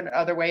people do it in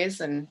other ways.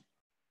 And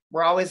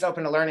we're always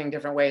open to learning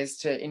different ways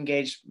to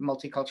engage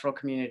multicultural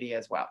community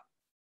as well.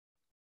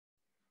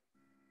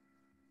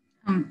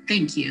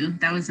 Thank you.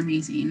 That was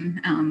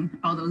amazing.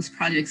 All those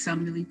projects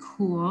sound really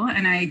cool.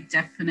 And I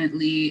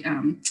definitely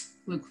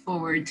look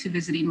forward to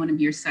visiting one of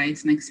your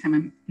sites next time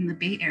I'm in the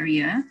Bay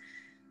Area.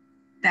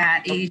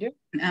 That Asian,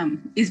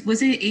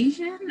 was it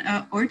Asian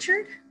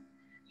orchard?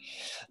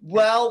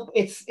 Well,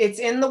 it's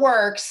in the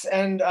works,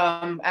 and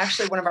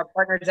actually one of our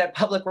partners at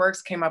Public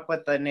Works came up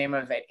with the name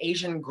of it,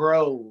 Asian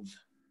Grove.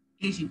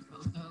 Asian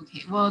Grove.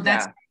 Okay, well,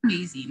 that's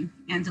amazing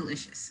and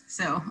delicious.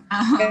 So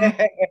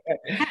yeah,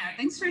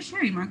 thanks for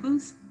sharing,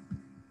 Markos.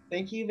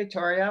 Thank you,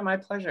 Victoria. My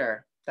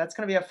pleasure. That's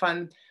going to be a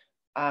fun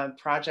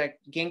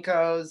project.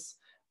 Ginkgos,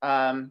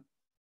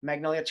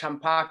 Magnolia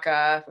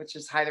champaka, which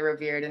is highly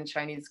revered in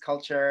Chinese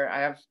culture. I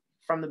have,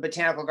 from the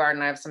botanical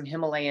garden, I have some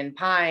Himalayan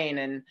pine,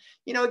 and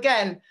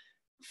again,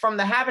 from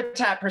the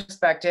habitat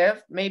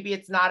perspective, maybe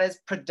it's not as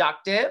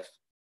productive,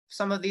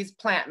 some of these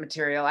plant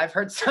material. I've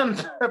heard some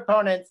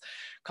proponents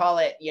call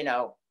it,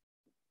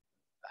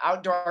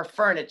 outdoor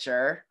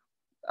furniture,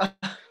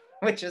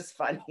 which is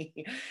funny.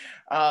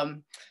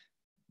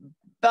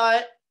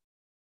 But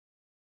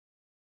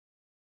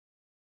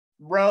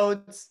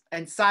roads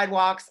and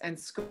sidewalks and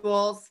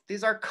schools,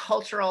 these are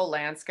cultural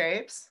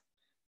landscapes.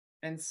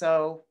 And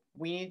so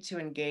we need to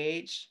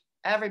engage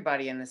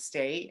everybody in the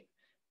state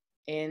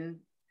in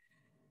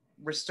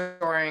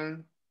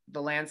restoring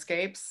the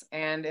landscapes.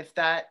 And if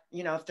that,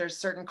 if there's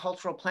certain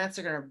cultural plants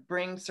that are going to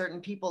bring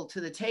certain people to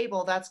the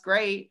table, that's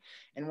great.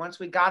 And once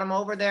we got them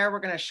over there,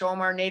 we're going to show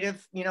them our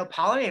native,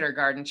 pollinator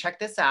garden. Check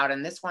this out.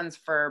 And this one's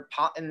for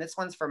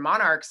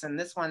monarchs. And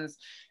this one's,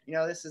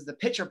 this is the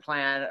pitcher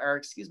plant, or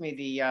excuse me,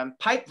 the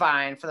pipe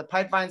vine for the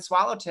pipe vine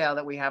swallowtail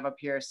that we have up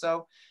here.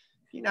 So,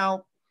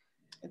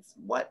 it's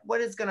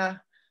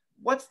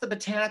what's the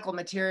botanical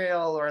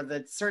material or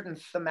the certain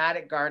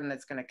thematic garden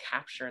that's going to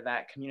capture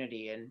that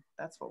community? And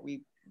that's what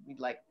we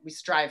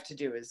strive to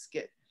do, is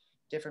get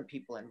different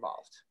people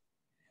involved.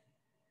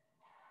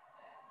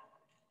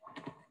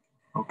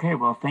 Okay,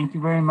 well, thank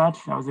you very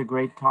much. That was a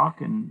great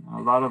talk and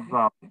a lot of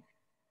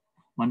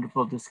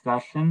wonderful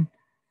discussion.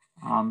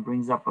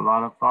 Brings up a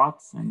lot of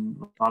thoughts and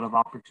a lot of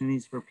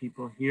opportunities for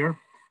people here.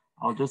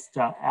 I'll just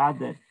add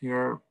that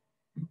here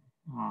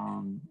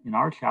in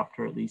our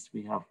chapter, at least,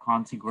 we have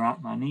Consi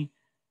grant money.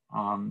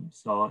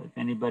 So if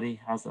anybody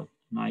has an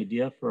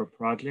idea for a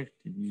project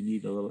and you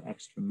need a little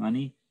extra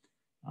money,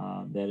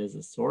 that is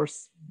a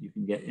source. You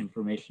can get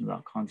information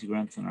about Consi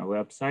grants on our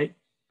website.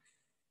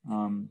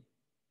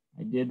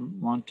 I did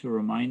want to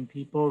remind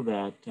people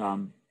that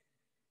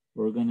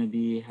we're going to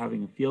be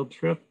having a field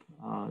trip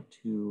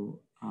to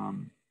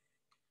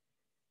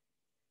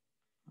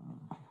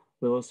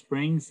Willow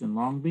Springs in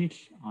Long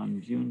Beach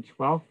on June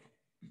 12th.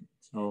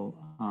 So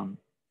if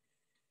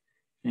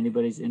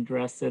anybody's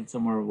interested,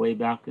 somewhere way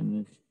back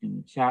in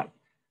the chat,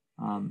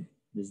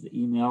 there's the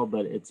email,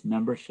 but it's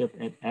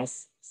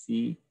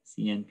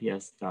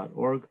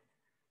membership@SCCNPS.org.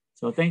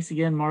 So thanks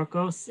again,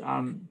 Markos.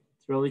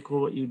 It's really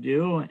cool what you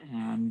do,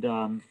 and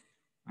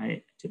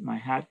I tip my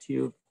hat to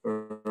you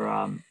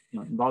for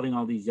involving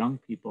all these young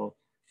people.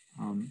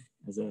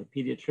 As a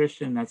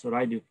pediatrician, that's what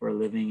I do for a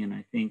living, and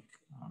I think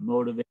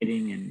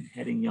motivating and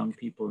heading young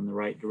people in the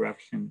right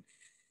direction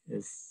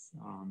is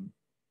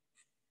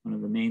one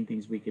of the main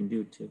things we can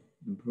do to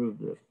improve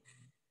the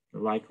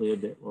likelihood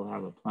that we'll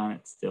have a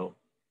planet still.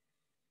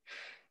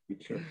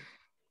 Future.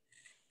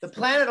 The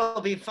planet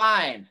will be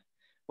fine.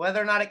 Whether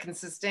or not it can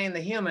sustain the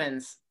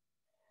humans,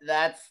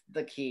 that's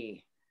the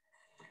key.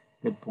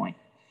 Good point.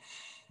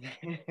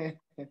 Okay.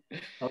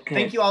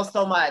 Thank you all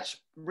so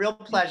much. Real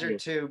pleasure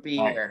to be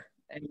here.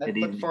 And I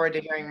look forward to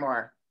hearing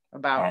more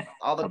about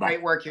all the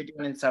great work you're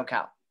doing in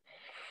SoCal.